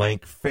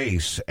blank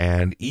face,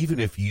 and even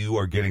if you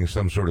are getting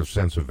some sort of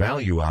sense of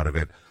value out of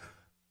it,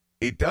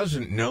 it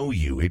doesn't know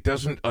you, it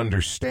doesn't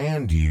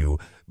understand you,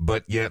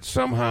 but yet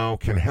somehow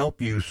can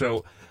help you.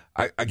 So.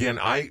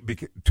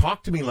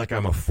 Talk to me like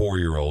I'm a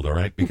 4-year-old, all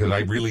right? Because I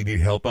really need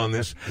help on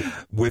this.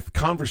 With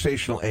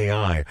conversational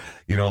AI,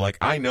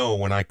 I know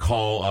when I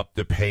call up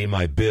to pay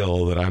my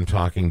bill that I'm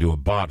talking to a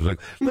bot. It's like,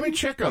 let me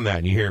check on that.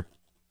 And you hear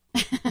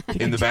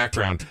in the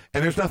background,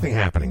 and there's nothing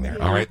happening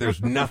there, all right?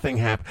 There's nothing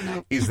happening.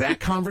 Nope. Is that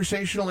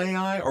conversational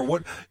AI, or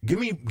what? Give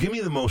me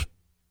the most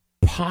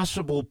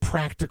possible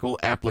practical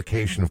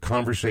application of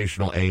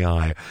conversational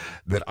AI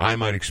that I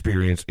might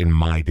experience in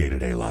my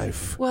day-to-day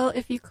life. Well,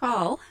 if you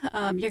call,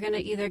 you're going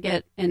to either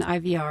get an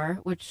IVR,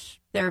 which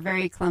they're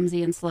very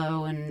clumsy and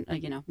slow and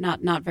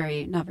not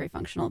very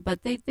functional,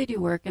 but they do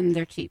work and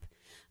they're cheap.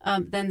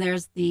 Then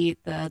there's the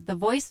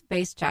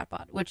voice-based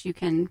chatbot, which you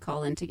can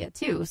call in to get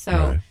too.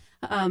 So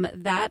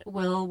that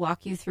will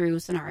walk you through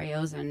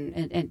scenarios,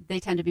 and they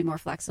tend to be more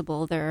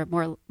flexible. They're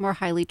more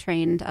highly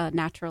trained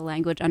natural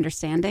language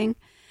understanding.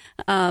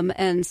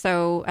 And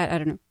so I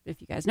don't know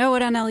if you guys know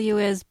what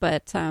NLU is,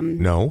 but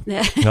no.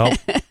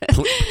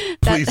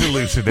 Please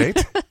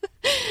elucidate.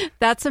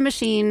 That's a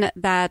machine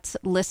that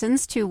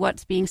listens to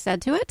what's being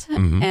said to it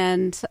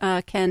and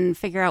can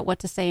figure out what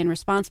to say in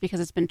response because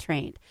it's been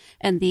trained.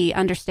 And the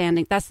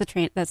understanding, that's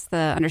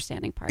the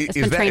understanding part. It's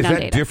been trained on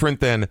data. Is that different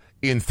than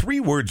in 3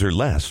 words or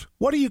less?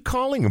 What are you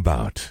calling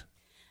about?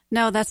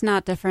 No, that's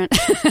not different.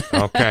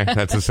 Okay,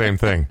 that's the same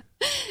thing.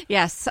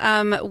 Yes,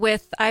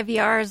 with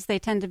IVRs, they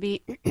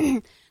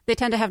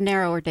tend to have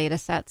narrower data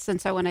sets,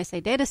 and so when I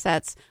say data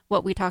sets,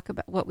 what we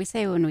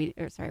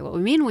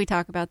mean when we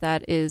talk about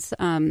that is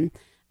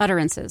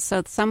utterances.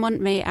 So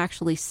someone may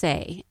actually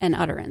say an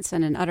utterance,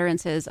 and an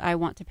utterance is, "I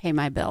want to pay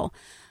my bill.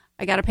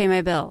 I got to pay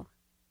my bill.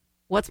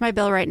 What's my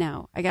bill right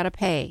now? I got to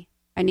pay.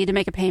 I need to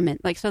make a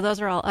payment." So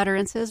those are all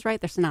utterances, right?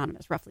 They're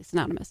synonymous, roughly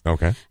synonymous.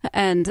 Okay.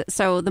 And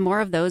so the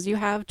more of those you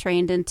have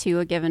trained into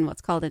a given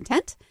what's called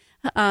intent,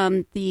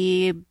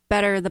 the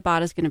better the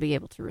bot is going to be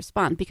able to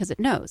respond, because it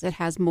knows it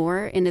has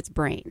more in its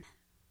brain.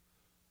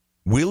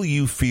 Will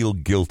you feel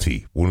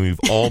guilty when we've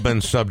all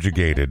been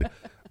subjugated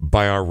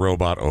by our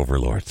robot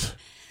overlords?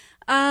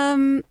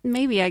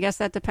 Maybe. I guess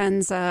that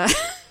depends. I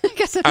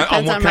guess it On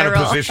depends what on my kind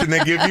role. of position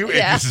they give you?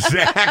 Yeah.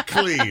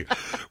 Exactly.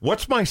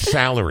 What's my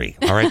salary?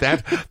 All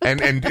right,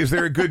 and is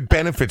there a good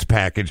benefits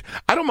package?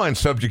 I don't mind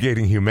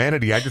subjugating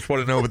humanity. I just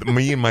want to know that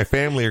me and my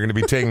family are going to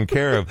be taken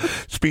care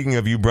of. Speaking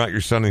of, you brought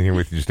your son in here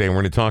with you today, and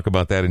we're going to talk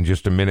about that in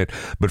just a minute.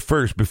 But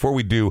first, before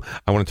we do,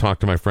 I want to talk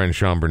to my friend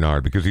Sean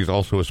Bernard, because he's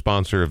also a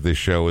sponsor of this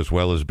show, as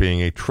well as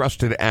being a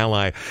trusted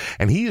ally,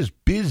 and he is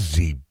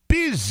busy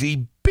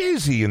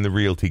in the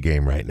realty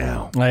game right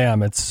now. I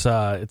am. It's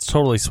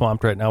totally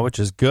swamped right now, which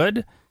is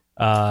good.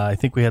 I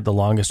think we had the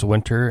longest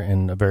winter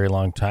in a very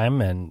long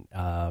time, and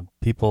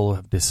people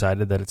have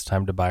decided that it's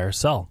time to buy or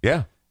sell.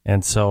 Yeah.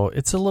 And so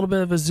it's a little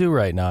bit of a zoo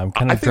right now. I'm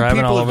kind of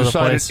driving all over the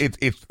place.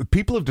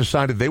 People have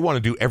decided they want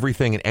to do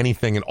everything and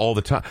anything and all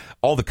the time.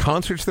 All the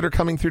concerts that are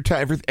coming through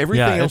town,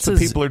 everything else that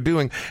people are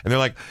doing, and they're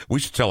like, "We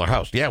should sell our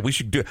house. Yeah, we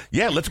should do.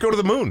 Yeah, let's go to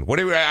the moon.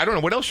 I don't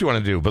know what else you want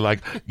to do, but like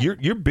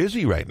you're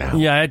busy right now."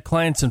 Yeah, I had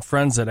clients and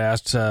friends that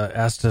asked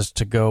us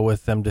to go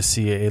with them to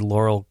see a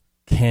Laurel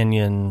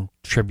Canyon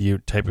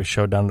tribute type of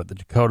show down at the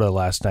Dakota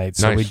last night.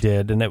 So we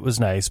did, and it was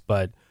nice,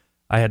 but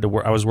I had to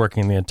work. I was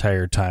working the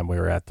entire time we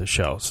were at the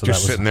show. So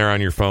just sitting there on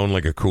your phone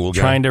like a cool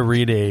guy. Trying to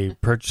read a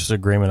purchase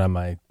agreement on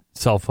my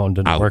cell phone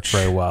didn't work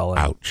very well.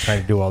 And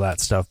trying to do all that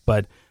stuff.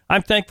 But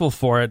I'm thankful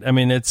for it. I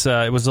mean, it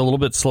was a little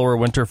bit slower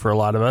winter for a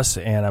lot of us,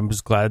 and I'm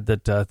just glad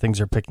that things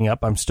are picking up.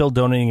 I'm still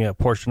donating a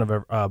portion of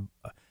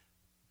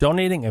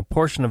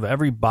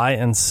every buy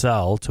and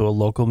sell to a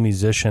local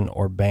musician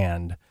or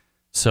band.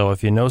 So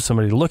if you know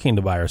somebody looking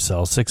to buy or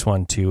sell,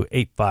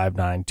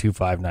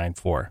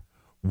 612-859-2594.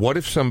 What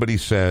if somebody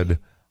said,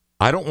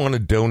 I don't want to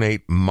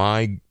donate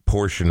my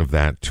portion of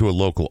that to a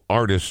local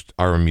artist,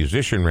 or a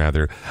musician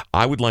rather.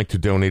 I would like to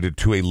donate it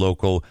to a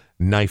local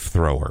knife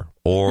thrower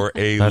or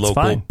a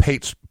local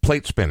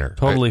plate spinner.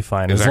 Totally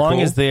fine. As long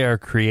as they are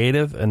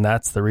creative, and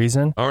that's the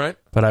reason. All right.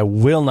 But I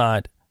will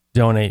not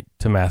donate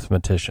to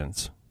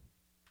mathematicians.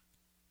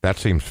 That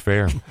seems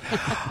fair.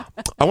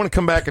 I want to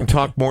come back and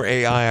talk more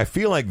AI. I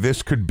feel like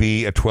this could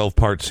be a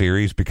 12-part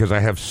series because I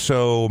have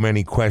so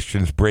many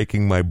questions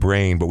breaking my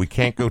brain, but we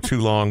can't go too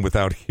long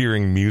without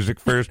hearing music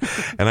first.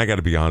 And I got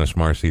to be honest,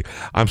 Marcie,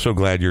 I'm so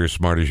glad you're as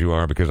smart as you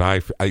are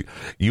because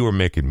you are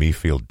making me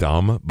feel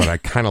dumb, but I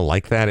kind of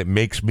like that. It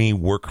makes me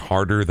work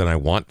harder than I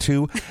want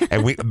to.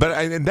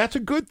 And that's a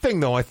good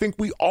thing, though. I think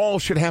we all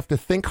should have to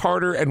think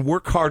harder and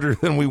work harder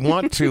than we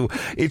want to.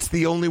 It's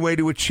the only way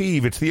to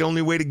achieve. It's the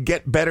only way to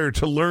get better,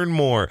 to learn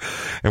more,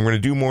 and we're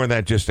going to do more of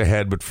that just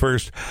ahead. But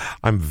first,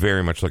 I'm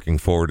very much looking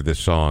forward to this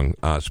song.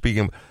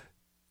 Speaking of,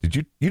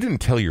 you didn't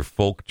tell your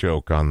folk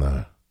joke on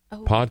the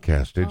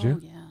podcast, did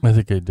you? Yeah. I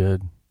think I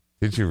did.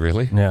 Did you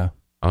really? Yeah.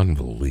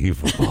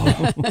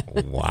 Unbelievable.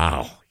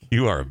 Wow.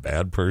 You are a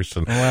bad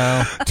person.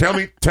 Well,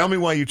 tell me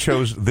why you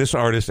chose this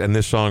artist and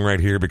this song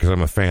right here, because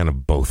I'm a fan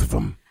of both of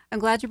them. I'm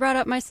glad you brought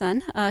up my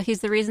son.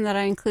 He's the reason that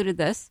I included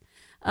this.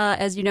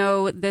 As you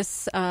know,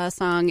 this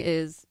song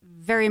is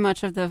very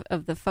much of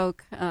the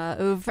folk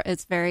oeuvre.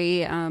 It's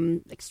very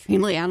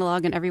extremely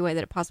analog in every way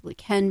that it possibly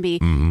can be.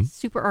 Mm-hmm.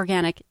 Super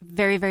organic,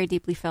 very, very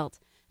deeply felt,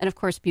 and of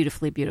course,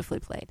 beautifully, beautifully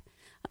played.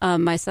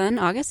 My son,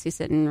 August, he's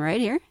sitting right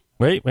here.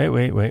 Wait.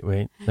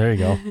 There you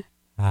go.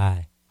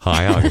 Hi,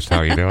 August. How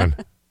are you doing?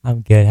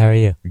 I'm good. How are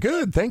you?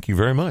 Good. Thank you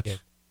very much.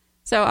 Good.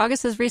 So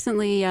August has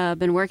recently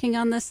been working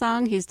on this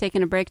song. He's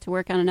taken a break to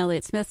work on an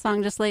Elliott Smith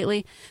song just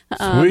lately.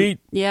 Sweet.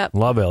 Yep.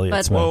 Love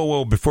Elliott Smith.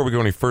 Whoa. Before we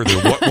go any further,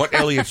 what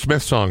Elliott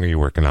Smith song are you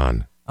working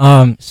on?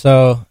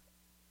 So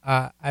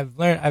I've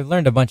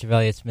learned a bunch of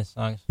Elliott Smith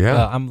songs.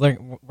 Yeah. I'm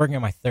working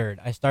on my third.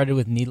 I started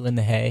with Needle in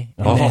the Hay.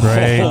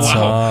 Great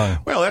song.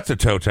 Well, that's a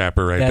toe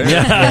tapper right there.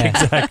 Yeah,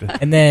 exactly.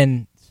 And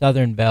then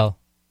Southern Belle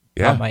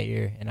Yeah. caught my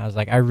ear, and I was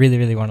like, I really,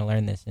 really want to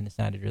learn this, and it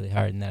sounded really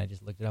hard, and then I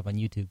just looked it up on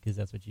YouTube because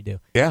that's what you do.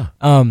 Yeah.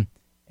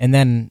 And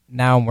then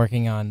now I'm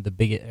working on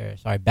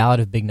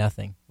Ballad of Big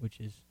Nothing, which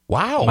is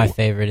my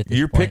favorite at this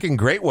You're point. picking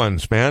great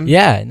ones, man.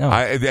 Yeah, no.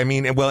 I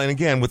mean, well, and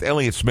again, with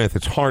Elliott Smith,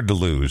 it's hard to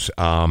lose.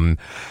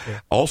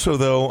 Also,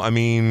 though, I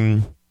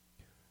mean,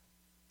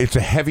 it's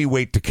a heavy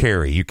weight to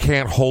carry. You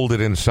can't hold it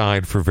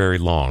inside for very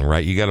long,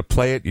 right? You got to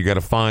play it. You got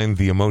to find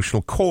the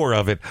emotional core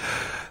of it.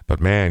 But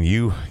man,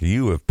 you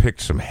have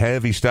picked some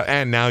heavy stuff,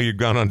 and now you've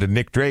gone on to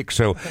Nick Drake.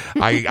 So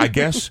I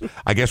guess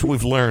what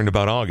we've learned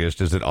about August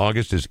is that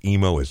August is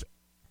emo as.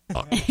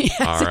 Yes,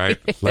 all right,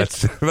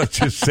 let's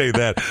just say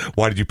that.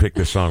 Why did you pick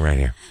this song right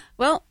here?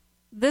 Well,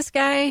 this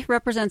guy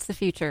represents the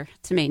future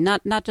to me.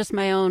 Not just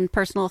my own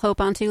personal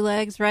hope on two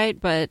legs, right?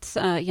 But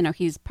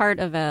he's part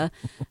of a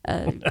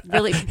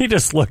really. He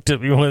just looked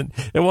at me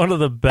with one of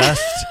the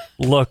best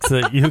looks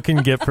that you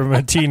can get from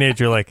a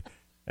teenager. Like,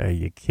 are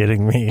you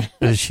kidding me?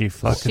 Is she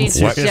fucking She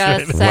serious?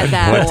 just said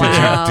that.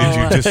 Wow. Did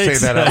you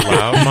just say that out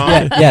loud,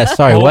 Mom? Yeah,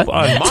 sorry, what?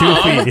 On Mom?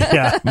 2 feet.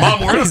 Yeah.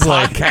 Mom, we're on a He's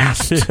like,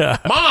 podcast. yeah.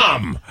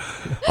 Mom!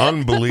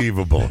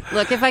 Unbelievable.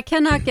 Look, if I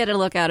cannot get a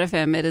look out of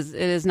him, it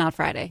is not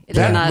Friday. It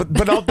is not.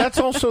 But that's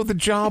also the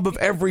job of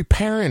every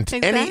parent.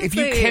 Exactly. If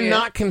you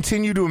cannot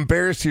continue to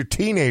embarrass your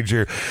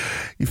teenager,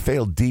 you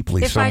failed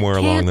deeply If somewhere I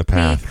along can't the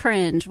path. be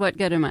cringe, what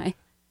good am I?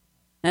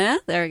 There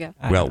we go.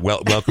 Well,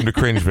 welcome to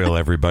Cringeville,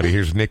 everybody.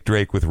 Here's Nick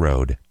Drake with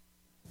Road.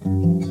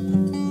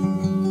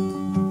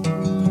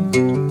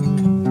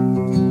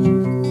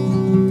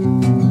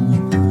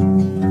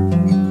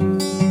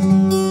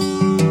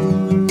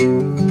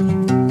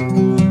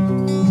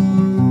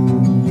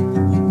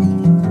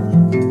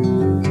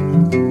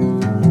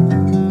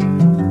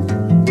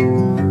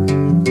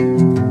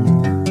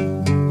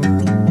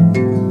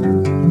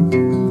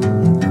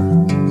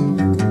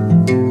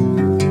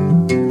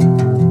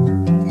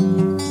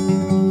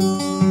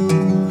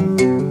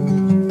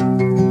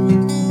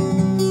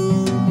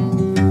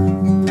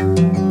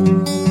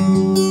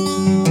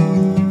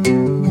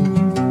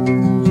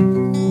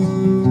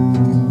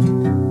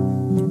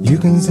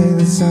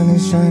 Sun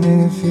is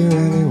shining if you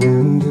really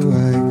want to.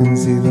 I can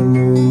see the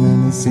moon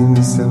and it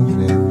seems so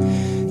clear.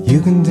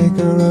 You can take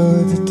a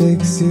road that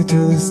takes you to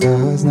the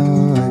stars.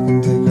 Now I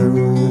can take a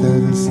road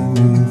that'll see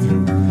me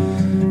through.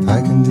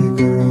 I can take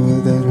a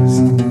road that'll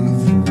see me through.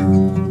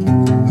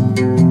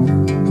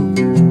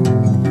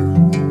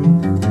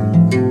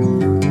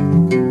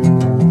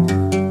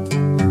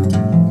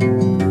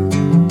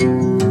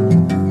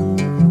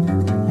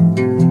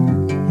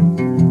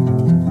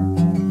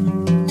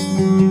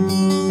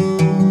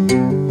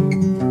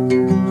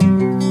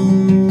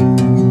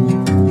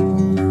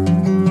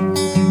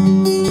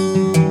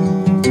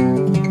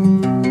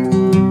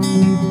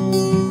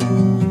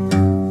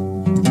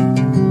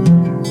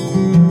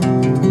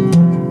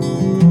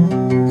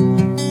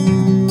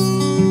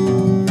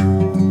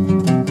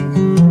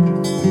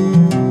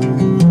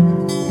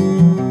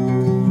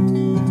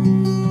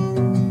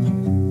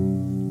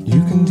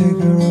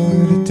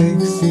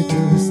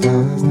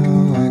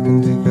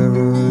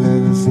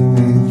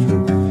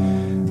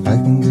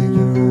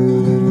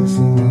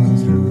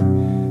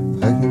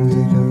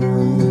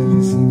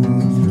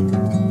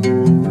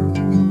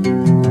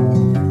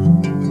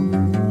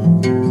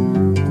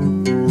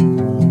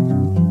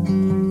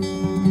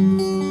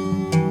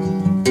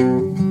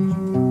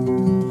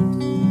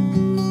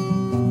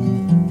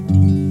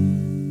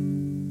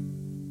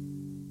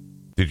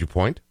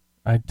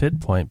 I did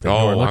point, but you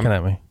were looking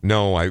at me.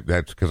 No,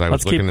 that's because I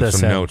was looking at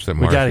some notes that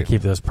Marcie... We got to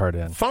keep this part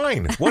in.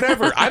 Fine,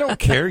 whatever. I don't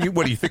care.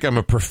 What do you think? I'm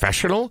a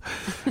professional?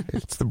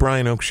 It's the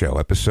Brian Oak Show,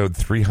 episode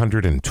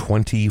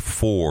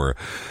 324,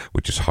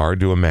 which is hard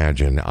to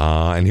imagine.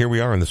 And here we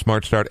are in the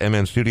Smart Start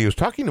MN studios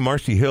talking to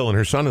Marcie Hill, and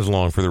her son is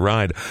along for the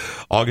ride.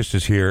 August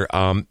is here,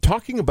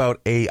 talking about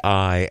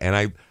AI, and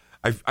I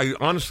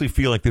honestly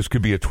feel like this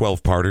could be a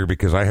 12-parter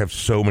because I have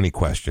so many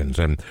questions.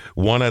 And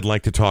one, I'd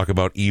like to talk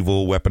about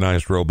evil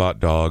weaponized robot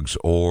dogs,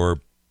 or,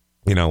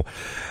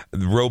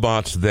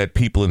 robots that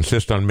people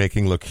insist on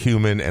making look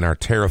human and are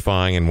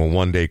terrifying and will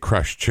one day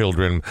crush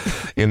children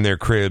in their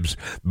cribs.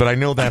 But I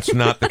know that's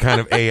not the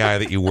kind of AI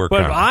that you work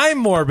on. But I'm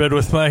morbid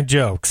with my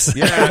jokes.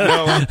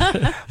 Yeah,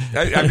 no.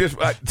 I'm just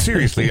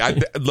seriously.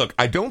 Look,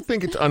 I don't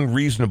think it's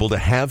unreasonable to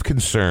have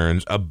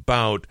concerns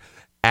about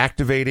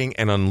activating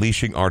and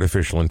unleashing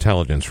artificial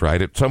intelligence,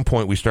 right? At some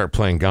point, we start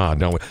playing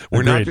God. No,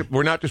 we're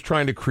not just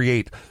trying to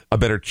create a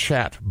better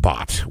chat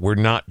bot. We're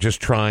not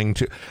just trying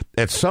to.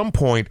 At some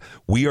point,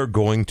 we are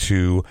going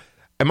to.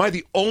 Am I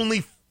the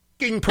only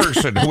fucking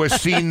person who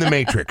has seen The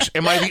Matrix?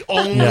 Am I the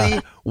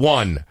only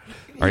one?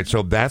 All right,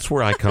 so that's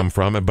where I come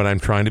from, but I'm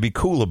trying to be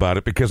cool about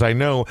it because I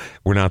know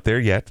we're not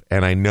there yet,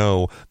 and I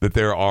know that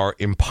there are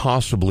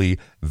impossibly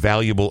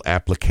valuable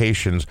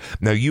applications.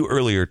 Now, you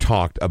earlier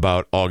talked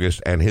about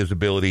August and his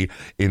ability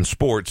in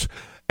sports,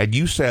 and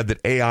you said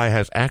that AI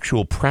has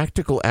actual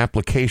practical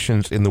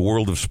applications in the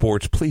world of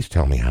sports. Please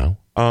tell me how.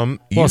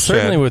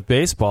 Certainly with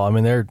baseball. I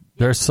mean,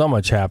 there's so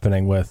much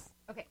happening with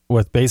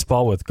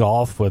baseball, with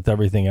golf, with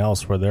everything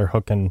else, where they're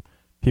hooking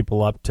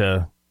people up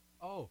to...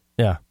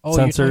 Yeah,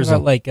 sensors. You're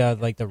talking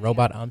about like the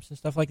robot umps and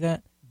stuff like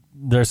that?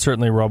 There's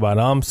certainly robot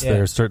umps. Yeah.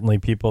 There's certainly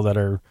people that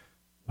are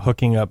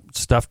hooking up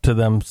stuff to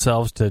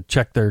themselves to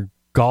check their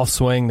golf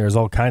swing. There's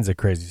all kinds of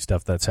crazy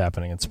stuff that's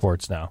happening in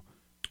sports now.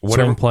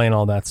 Swing playing,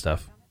 all that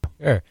stuff.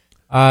 Sure.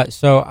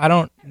 So I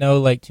don't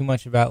know too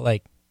much about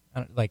like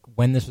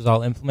when this was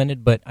all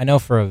implemented, but I know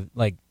for a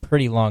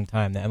pretty long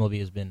time the MLB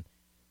has been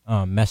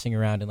messing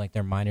around in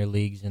their minor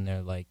leagues and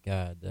they're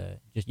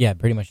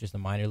pretty much just the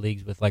minor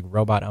leagues with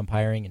robot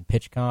umpiring and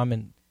pitch comm,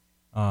 and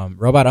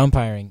robot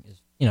umpiring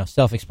is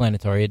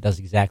self-explanatory. It does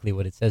exactly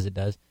what it says it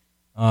does,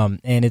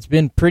 and it's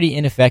been pretty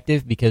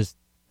ineffective because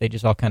they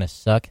just all kind of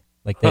suck.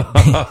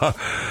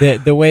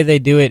 The way they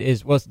do it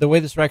is the way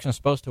the strike zone is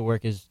supposed to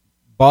work is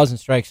balls and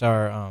strikes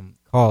are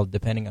called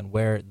depending on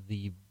where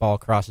the ball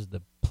crosses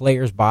the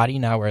player's body,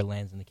 not where it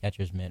lands in the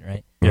catcher's mitt,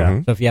 right? Yeah.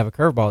 Mm-hmm. So if you have a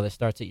curveball that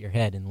starts at your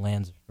head and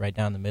lands right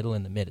down the middle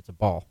in the mid, it's a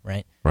ball,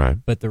 right? Right.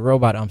 But the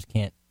robot umps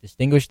can't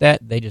distinguish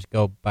that. They just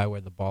go by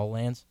where the ball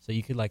lands. So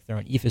you could throw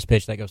an eephus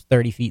pitch that goes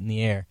 30 feet in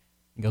the air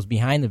and goes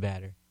behind the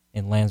batter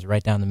and lands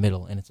right down the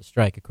middle, and it's a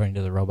strike according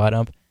to the robot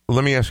ump.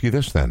 Let me ask you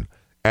this then.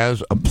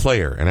 As a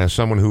player and as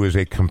someone who is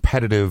a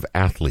competitive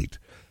athlete,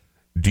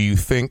 do you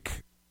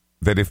think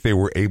that if they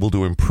were able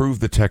to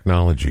improve the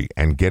technology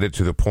and get it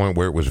to the point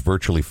where it was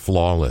virtually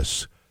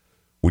flawless,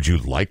 Would you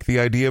like the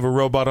idea of a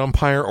robot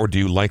umpire, or do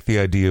you like the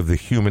idea of the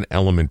human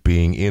element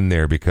being in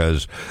there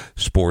because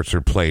sports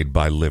are played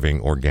by living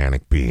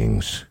organic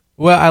beings?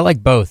 Well, I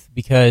like both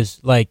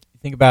because, like,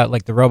 think about,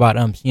 like, the robot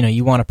umps. You know,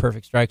 you want a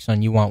perfect strike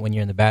zone. You want, when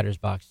you're in the batter's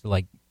box, to,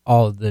 like,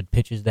 all of the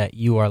pitches that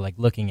you are, like,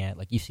 looking at.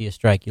 Like, you see a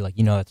strike, you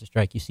know that's a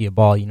strike. You see a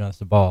ball, you know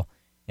that's a ball.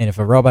 And if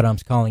a robot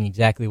ump's calling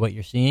exactly what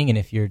you're seeing, and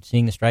if you're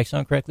seeing the strike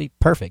zone correctly,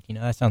 perfect. You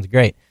know, that sounds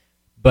great.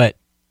 But,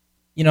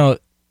 you know,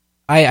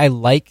 I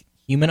like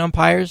human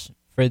umpires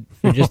for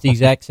just the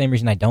exact same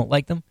reason I don't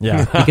like them.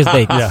 Yeah. Because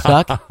they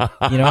suck,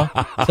 you know?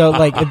 So,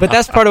 like, but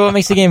that's part of what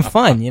makes the game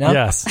fun, you know?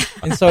 Yes.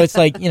 And so it's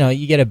like, you know,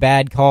 you get a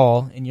bad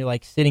call, and you're,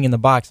 like, sitting in the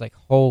box like,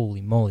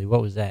 holy moly,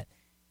 what was that?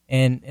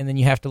 And then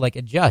you have to, like,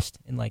 adjust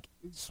and, like,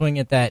 swing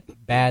at that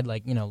bad,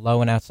 like, you know, low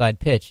and outside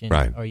pitch. And,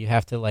 Right. Or you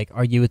have to, like,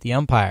 argue with the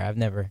umpire. I've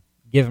never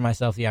given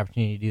myself the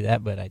opportunity to do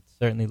that, but I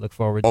certainly look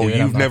forward to it. Oh,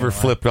 you've never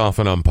flipped off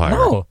an umpire?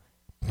 No.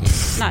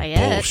 Not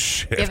yet.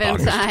 Bullshit. Give him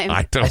time.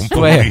 I don't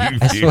Swear.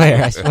 believe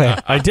I you.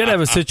 swear. I did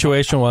have a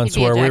situation once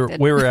You'd be where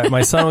ejected. we were at,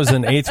 my son was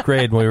in 8th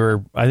grade,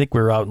 and I think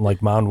we were out in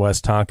like Mound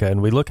West Tonka,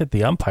 and we look at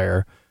the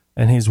umpire,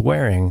 and he's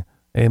wearing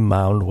a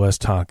Mound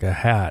West Tonka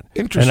hat.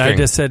 Interesting. And I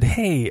just said,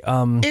 hey,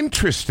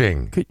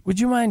 Interesting. would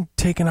you mind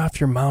taking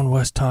off your Mound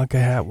West Tonka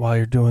hat while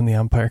you're doing the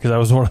umpire? Because I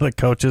was one of the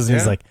coaches, and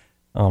he's Yeah. like,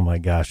 oh my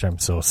gosh, I'm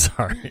so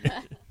sorry.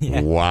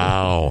 Yeah.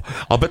 Wow.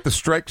 I'll bet the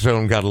strike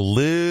zone got a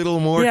little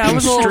more Yeah, it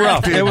was a little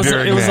rough. constricted. It was a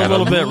during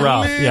little that. bit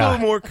rough, A yeah.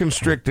 little more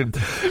constricted.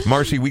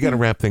 Marcie, we got to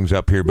wrap things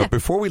up here. But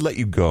before we let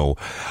you go,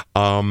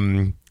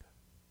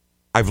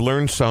 I've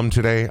learned some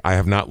today. I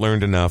have not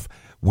learned enough.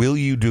 Will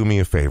you do me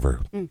a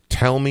favor?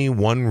 Tell me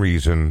one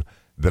reason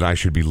that I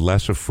should be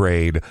less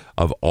afraid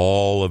of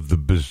all of the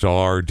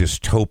bizarre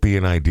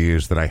dystopian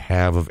ideas that I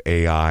have of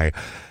AI.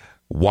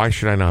 Why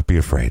should I not be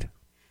afraid?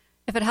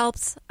 If it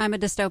helps, I'm a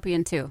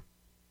dystopian too.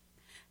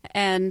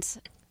 And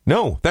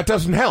No, that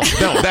doesn't help.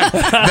 No,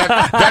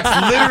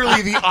 that's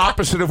literally the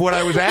opposite of what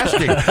I was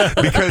asking.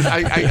 Because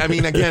I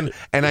mean, again,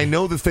 and I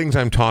know the things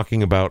I'm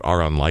talking about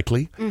are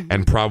unlikely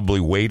and probably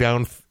way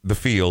down the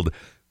field,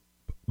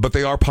 but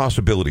they are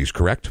possibilities,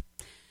 correct?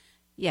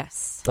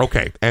 yes,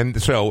 Okay.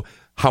 And so,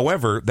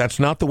 however, that's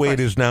not the way it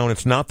is now, and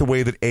it's not the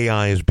way that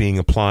AI is being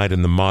applied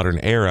in the modern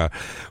era.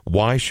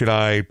 Why should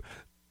I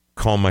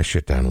calm my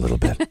shit down a little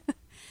bit?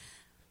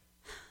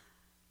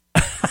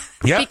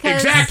 Yep,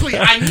 Because- exactly.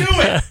 I knew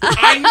it.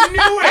 I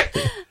knew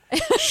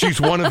it.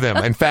 She's one of them.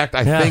 In fact,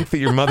 I think that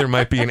your mother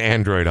might be an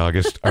android,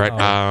 August. All right.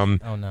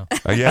 Oh, no.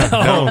 Yeah.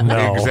 Oh, No.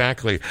 no.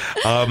 Exactly.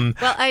 well,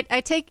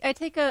 I try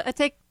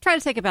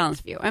to take a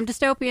balanced view. I'm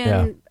dystopian.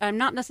 Yeah. I'm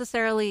not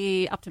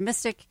necessarily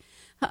optimistic.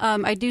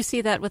 I do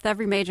see that with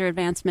every major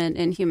advancement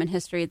in human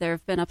history, there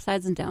have been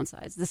upsides and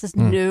downsides. This is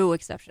no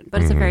exception,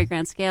 but it's a very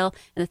grand scale.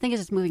 And the thing is,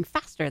 it's moving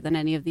faster than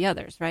any of the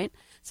others, right?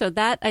 So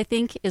that, I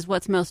think, is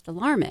what's most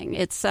alarming.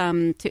 It's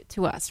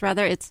to us.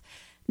 Rather, it's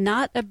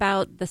not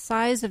about the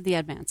size of the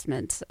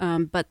advancement,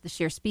 but the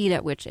sheer speed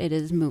at which it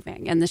is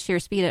moving and the sheer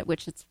speed at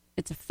which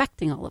it's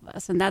affecting all of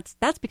us. And that's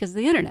because of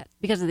the internet.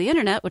 Because of the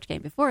internet, which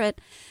came before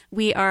it,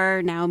 we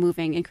are now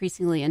moving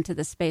increasingly into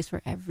this space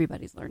where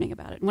everybody's learning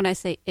about it. And when I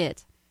say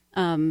it,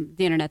 the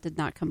internet did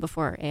not come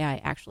before AI,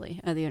 actually.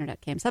 The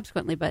internet came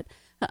subsequently, but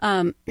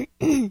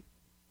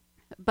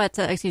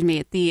excuse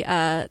me,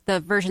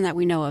 the version that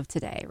we know of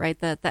today, right?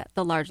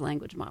 The large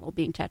language model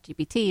being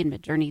ChatGPT and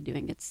Midjourney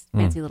doing its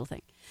fancy little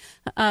thing.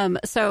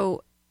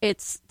 So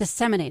it's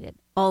disseminated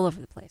all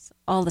over the place,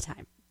 all the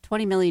time.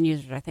 20 million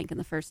users, I think, in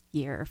the first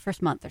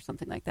month or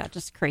something like that.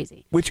 Just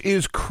crazy. Which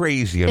is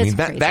crazy. I It's mean,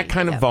 that crazy,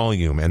 kind of yeah.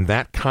 volume and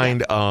that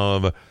kind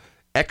of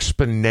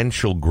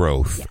exponential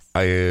growth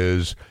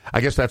is, I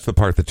guess that's the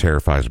part that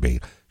terrifies me.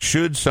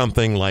 Should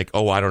something like,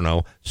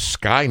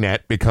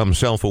 Skynet become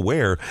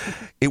self-aware,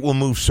 it will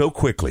move so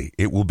quickly.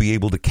 It will be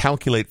able to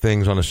calculate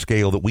things on a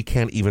scale that we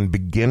can't even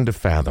begin to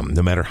fathom,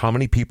 no matter how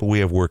many people we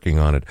have working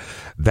on it.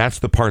 That's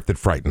the part that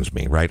frightens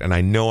me, right? And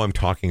I know I'm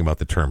talking about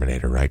the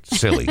Terminator, right?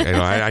 Silly.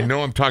 I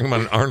know I'm talking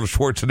about an Arnold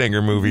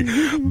Schwarzenegger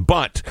movie,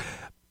 but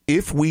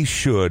if we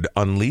should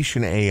unleash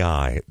an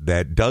AI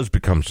that does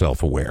become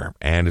self-aware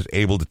and is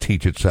able to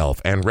teach itself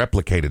and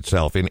replicate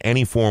itself in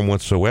any form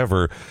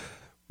whatsoever,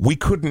 we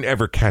couldn't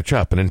ever catch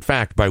up. And in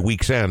fact, by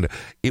week's end,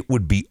 it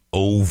would be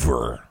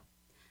over.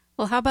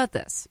 Well, how about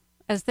this?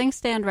 As things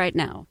stand right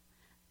now,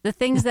 the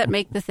things that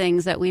make the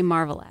things that we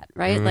marvel at,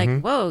 right?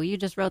 Like, whoa, you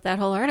just wrote that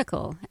whole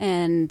article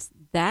and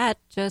that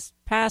just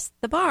passed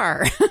the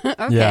bar.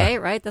 Okay,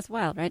 right? That's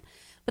wild, right?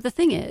 But the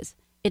thing is,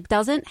 it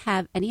doesn't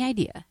have any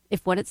idea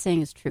if what it's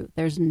saying is true.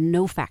 There's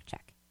no fact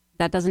check.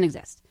 That doesn't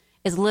exist.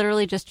 It's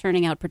literally just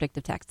churning out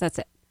predictive text. That's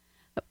it.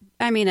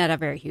 I mean, at a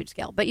very huge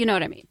scale, but you know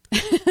what I mean.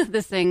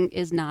 This thing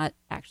is not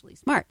actually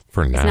smart.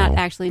 For now. It's not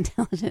actually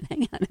intelligent.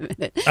 Hang on a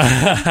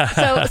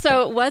minute.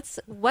 So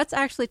what's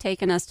actually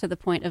taken us to the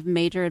point of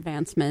major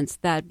advancements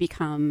that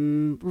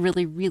become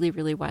really, really,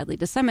 really widely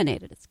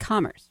disseminated? It's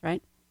commerce,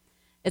 right?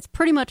 It's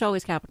pretty much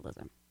always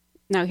capitalism.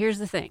 Now, here's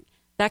the thing.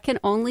 That can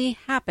only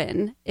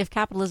happen if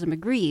capitalism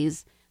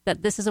agrees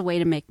that this is a way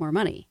to make more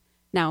money.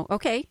 Now,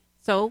 okay,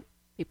 so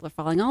People are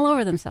falling all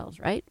over themselves,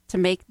 right, to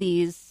make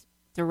these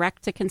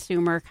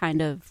direct-to-consumer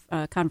kind of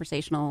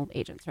conversational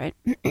agents, right?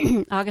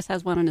 August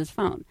has one on his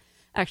phone,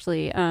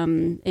 actually,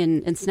 in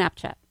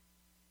Snapchat,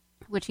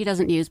 which he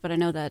doesn't use, but I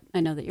know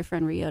that your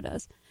friend Rio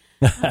does.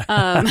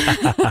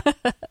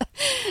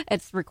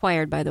 It's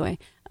required, by the way,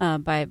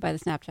 by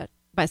Snapchat,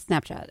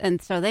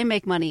 and so they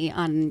make money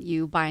on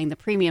you buying the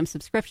premium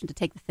subscription to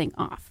take the thing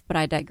off. But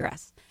I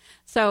digress.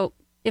 So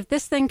if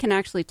this thing can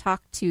actually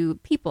talk to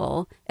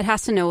people, it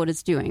has to know what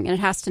it's doing, and it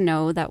has to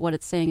know that what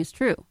it's saying is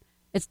true.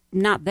 It's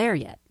not there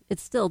yet.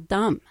 It's still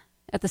dumb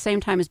at the same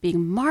time as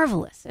being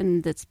marvelous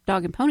in its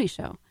dog and pony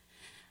show.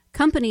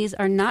 Companies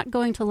are not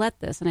going to let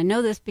this, and I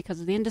know this because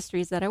of the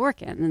industries that I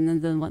work in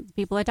and the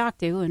people I talk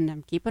to, and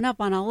I'm keeping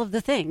up on all of the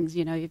things.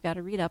 You know, you've got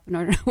to read up in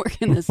order to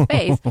work in this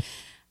space.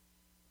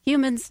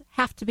 Humans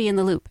have to be in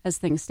the loop as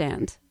things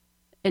stand.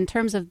 In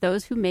terms of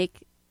those who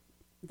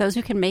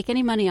can make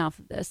any money off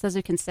of this, those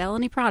who can sell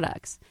any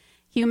products,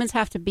 humans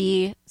have to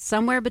be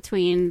somewhere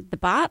between the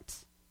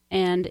bot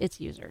and its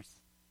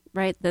users,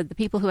 right? The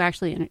people who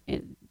actually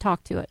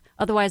talk to it.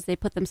 Otherwise, they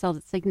put themselves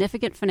at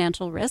significant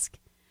financial risk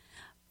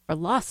for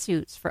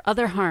lawsuits, for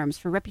other harms,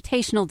 for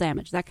reputational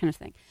damage, that kind of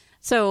thing.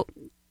 So,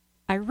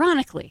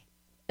 ironically,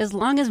 as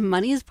long as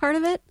money is part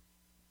of it,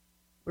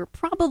 we're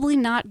probably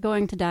not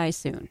going to die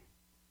soon.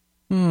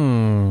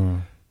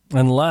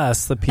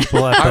 Unless the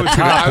people at the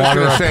top want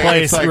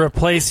to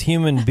replace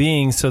human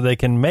beings so they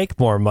can make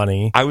more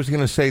money. I was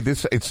going to say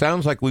this. It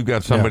sounds like we've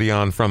got somebody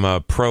on from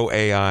a pro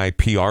AI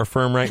PR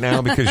firm right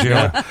now, because you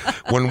know,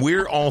 when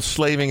we're all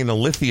slaving in the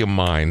lithium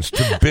mines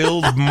to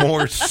build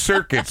more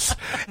circuits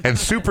and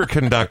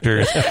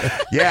superconductors,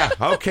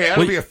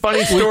 that'll be a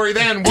funny story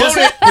then, won't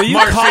it?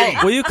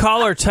 Will you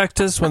call or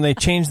text us when they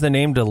change the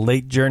name to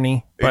Late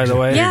Journey? By the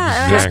way,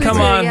 exactly. Just come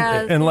on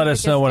and let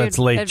us know when it's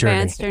Late Journey.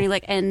 Advanced Journey,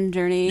 like End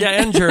Journey. Yeah,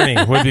 End Journey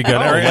would be good.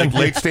 Like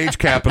late stage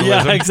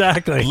capitalism. Yeah,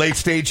 exactly. Late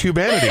stage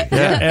humanity.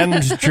 Yeah,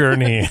 End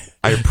Journey.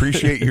 I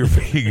appreciate your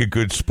being a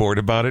good sport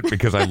about it,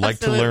 because I like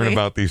to learn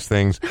about these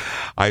things.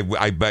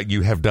 I bet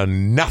you have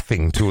done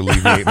nothing to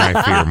alleviate my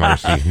fear,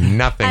 Marcie.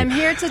 Nothing. I'm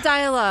here to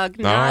dialogue,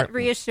 not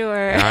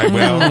reassure.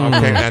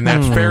 Okay, and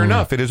that's fair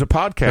enough. It is a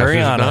podcast, Very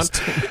is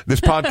honest. it not? This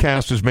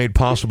podcast is made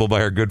possible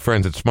by our good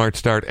friends at Smart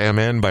Start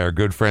MN, by our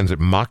good friends at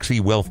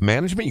Moxie Wealth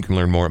Management. You can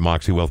learn more at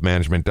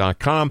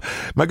moxiewealthmanagement.com.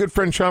 My good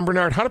friend Sean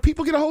Bernard, how do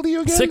people get a hold of you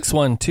again?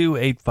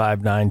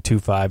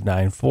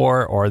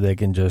 612-859-2594, or they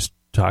can just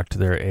talk to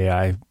their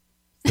AI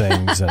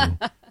things and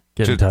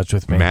get in touch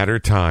with me. Matter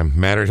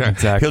time.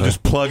 Exactly. He'll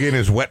just plug in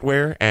his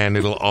wetware and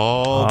it'll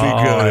all be good.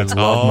 I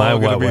love my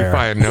wetware. Be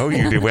fine. No,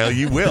 you do. Well,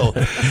 you will.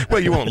 Well,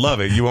 you won't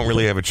love it. You won't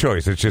really have a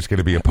choice. It's just going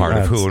to be a part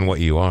of who and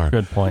what you are.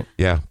 Good point.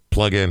 Yeah.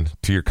 Plug in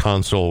to your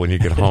console when you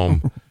get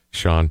home,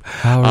 Sean.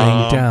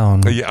 Powering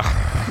down.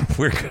 Yeah.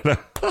 We're going to...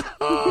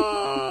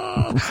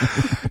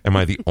 Am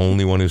I the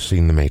only one who's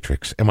seen The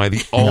Matrix? Am I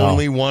the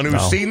only one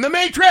who's seen The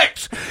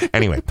Matrix?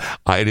 Anyway,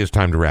 it is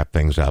time to wrap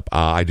things up.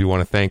 I do want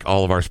to thank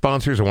all of our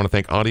sponsors. I want to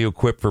thank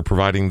AudioQuip for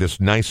providing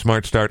this nice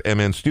Smart Start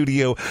MN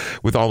studio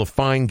with all the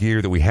fine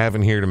gear that we have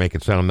in here to make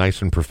it sound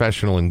nice and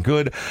professional and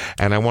good.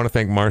 And I want to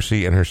thank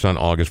Marcie and her son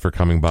August for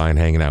coming by and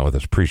hanging out with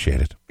us.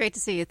 Appreciate it. Great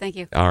to see you. Thank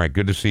you. All right,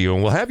 good to see you.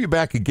 And we'll have you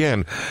back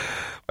again,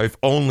 if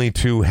only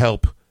to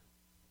help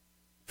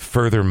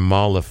further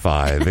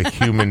mollify the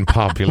human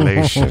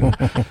population.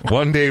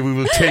 One day we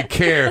will take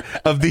care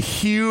of the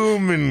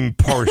human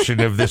portion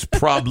of this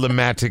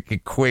problematic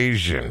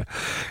equation,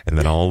 and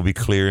then all will be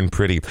clear and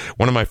pretty.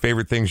 One of my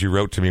favorite things you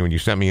wrote to me when you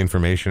sent me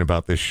information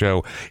about this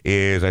show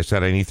is, I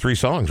said, I need 3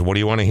 songs. What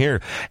do you want to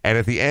hear? And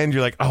at the end,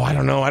 you're like, I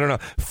don't know.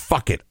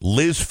 Fuck it.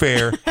 Liz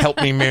Phair,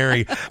 Help Me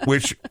Mary,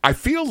 which I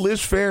feel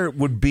Liz Phair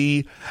would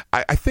be,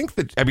 I think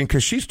that,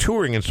 because she's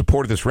touring in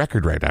support of this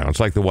record right now. It's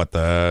like the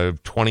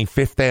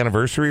 25th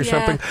anniversary or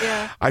something.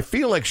 Yeah. I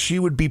feel like she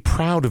would be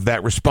proud of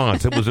that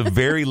response. It was a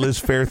very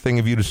Liz Phair thing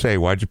of you to say.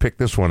 Why'd you pick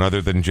this one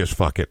other than just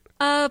fuck it?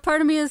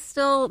 Part of me is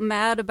still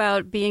mad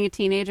about being a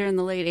teenager in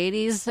the late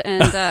 80s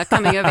and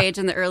coming of age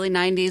in the early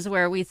 90s,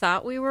 where we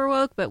thought we were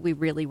woke, but we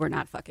really were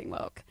not fucking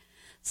woke.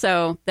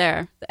 So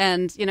there.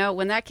 And,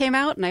 when that came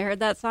out and I heard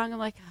that song, I'm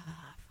like,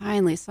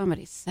 finally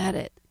somebody said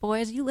it.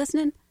 Boys, you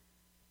listening?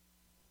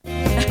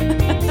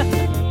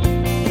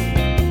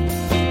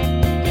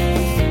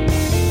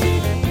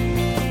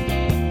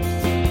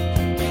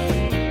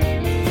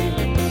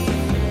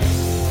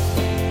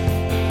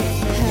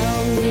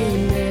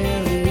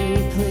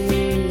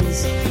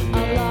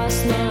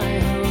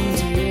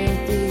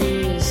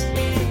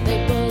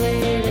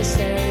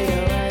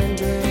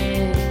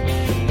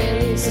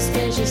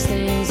 Suspicious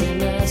things in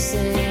the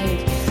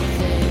sink.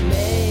 They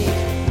make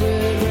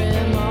rude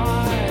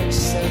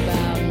remarks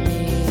about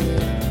me.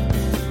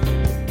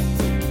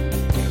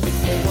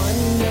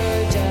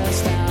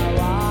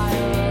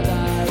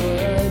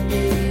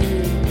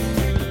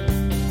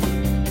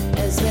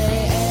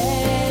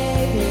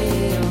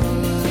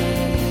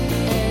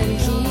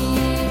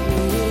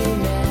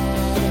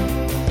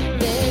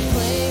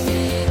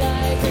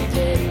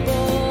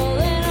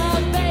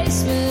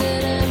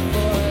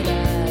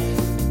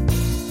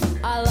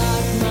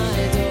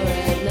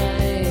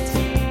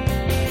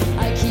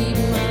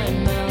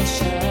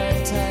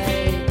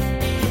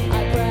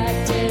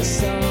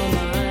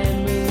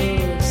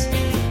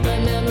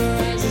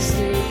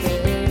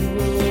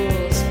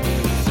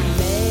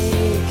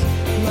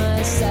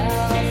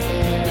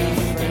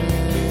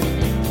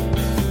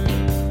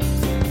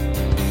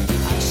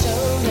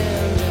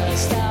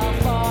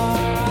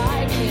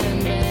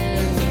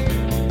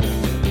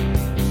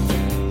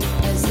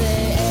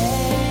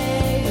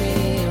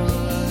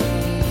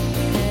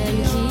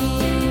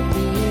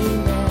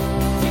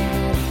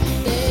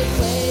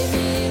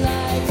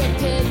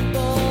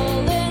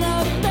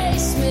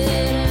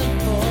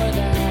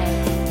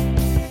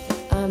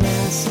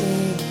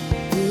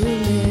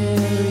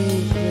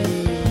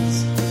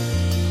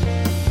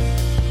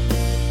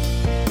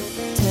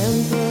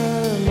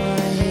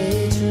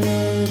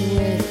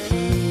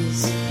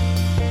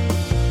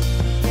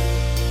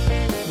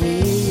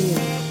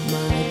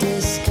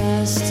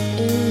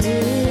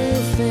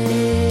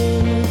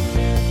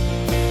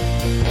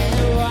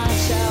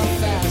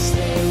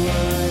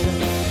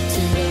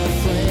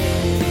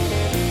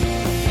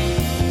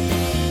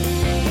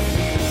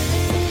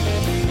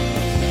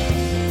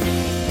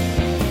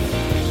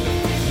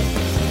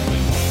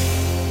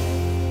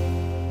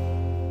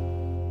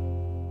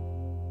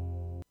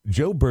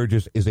 Joe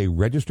Burgess is a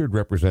registered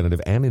representative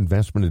and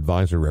investment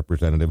advisor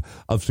representative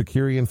of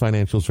Securian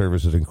Financial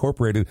Services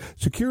Incorporated,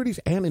 securities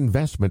and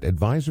investment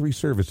advisory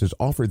services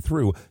offered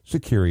through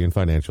Securian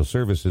Financial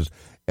Services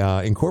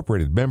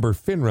Incorporated, member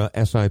FINRA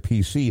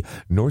SIPC.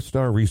 North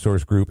Star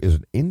Resource Group is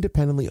an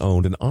independently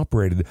owned and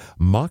operated.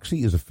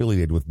 Marcie is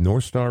affiliated with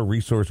North Star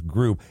Resource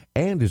Group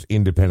and is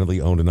independently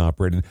owned and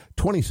operated.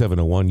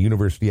 2701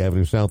 University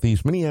Avenue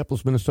Southeast,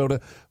 Minneapolis, Minnesota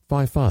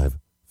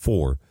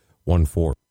 55414.